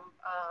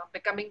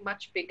becoming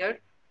much bigger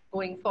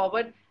going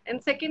forward.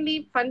 And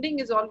secondly, funding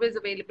is always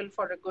available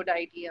for a good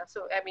idea.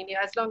 So, I mean,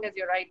 as long as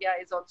your idea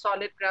is on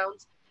solid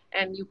grounds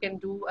and you can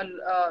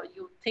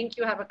you think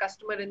you have a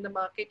customer in the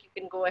market, you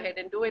can go ahead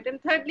and do it.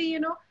 And thirdly,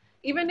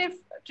 even if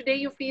today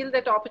you feel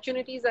that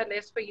opportunities are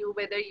less for you,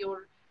 whether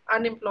you're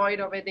unemployed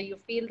or whether you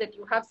feel that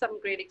you have some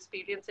great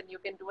experience and you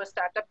can do a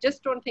startup,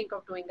 just don't think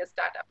of doing a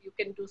startup. You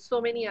can do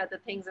so many other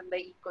things in the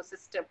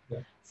ecosystem. Yeah.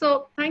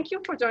 So thank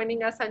you for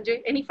joining us,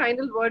 Sanjay. Any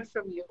final word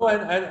from you? Oh,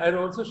 and I'd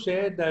also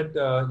share that,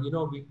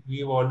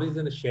 we've always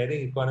in a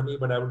sharing economy,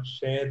 but I would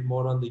share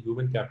more on the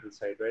human capital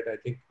side, right? I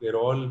think we're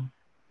all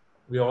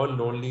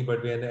lonely,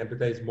 but we're in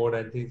empathize mode.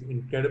 And there's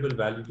incredible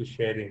value to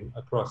sharing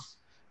across.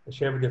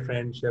 Share with your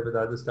friends, share with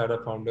other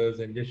startup founders,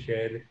 and just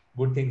share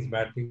good things,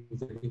 bad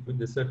things. I think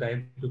this is a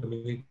time to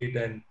communicate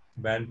and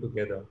band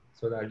together.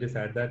 So I'll just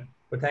add that.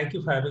 But thank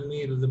you for having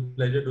me. It was a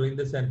pleasure doing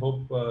this, and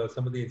hope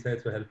some of the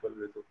insights were helpful,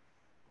 Ritu.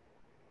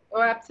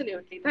 Oh,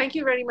 absolutely. Thank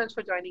you very much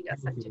for joining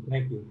us, Sanjay.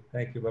 Thank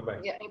you. Bye bye.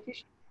 Yeah, I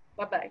appreciate it.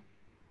 Bye bye.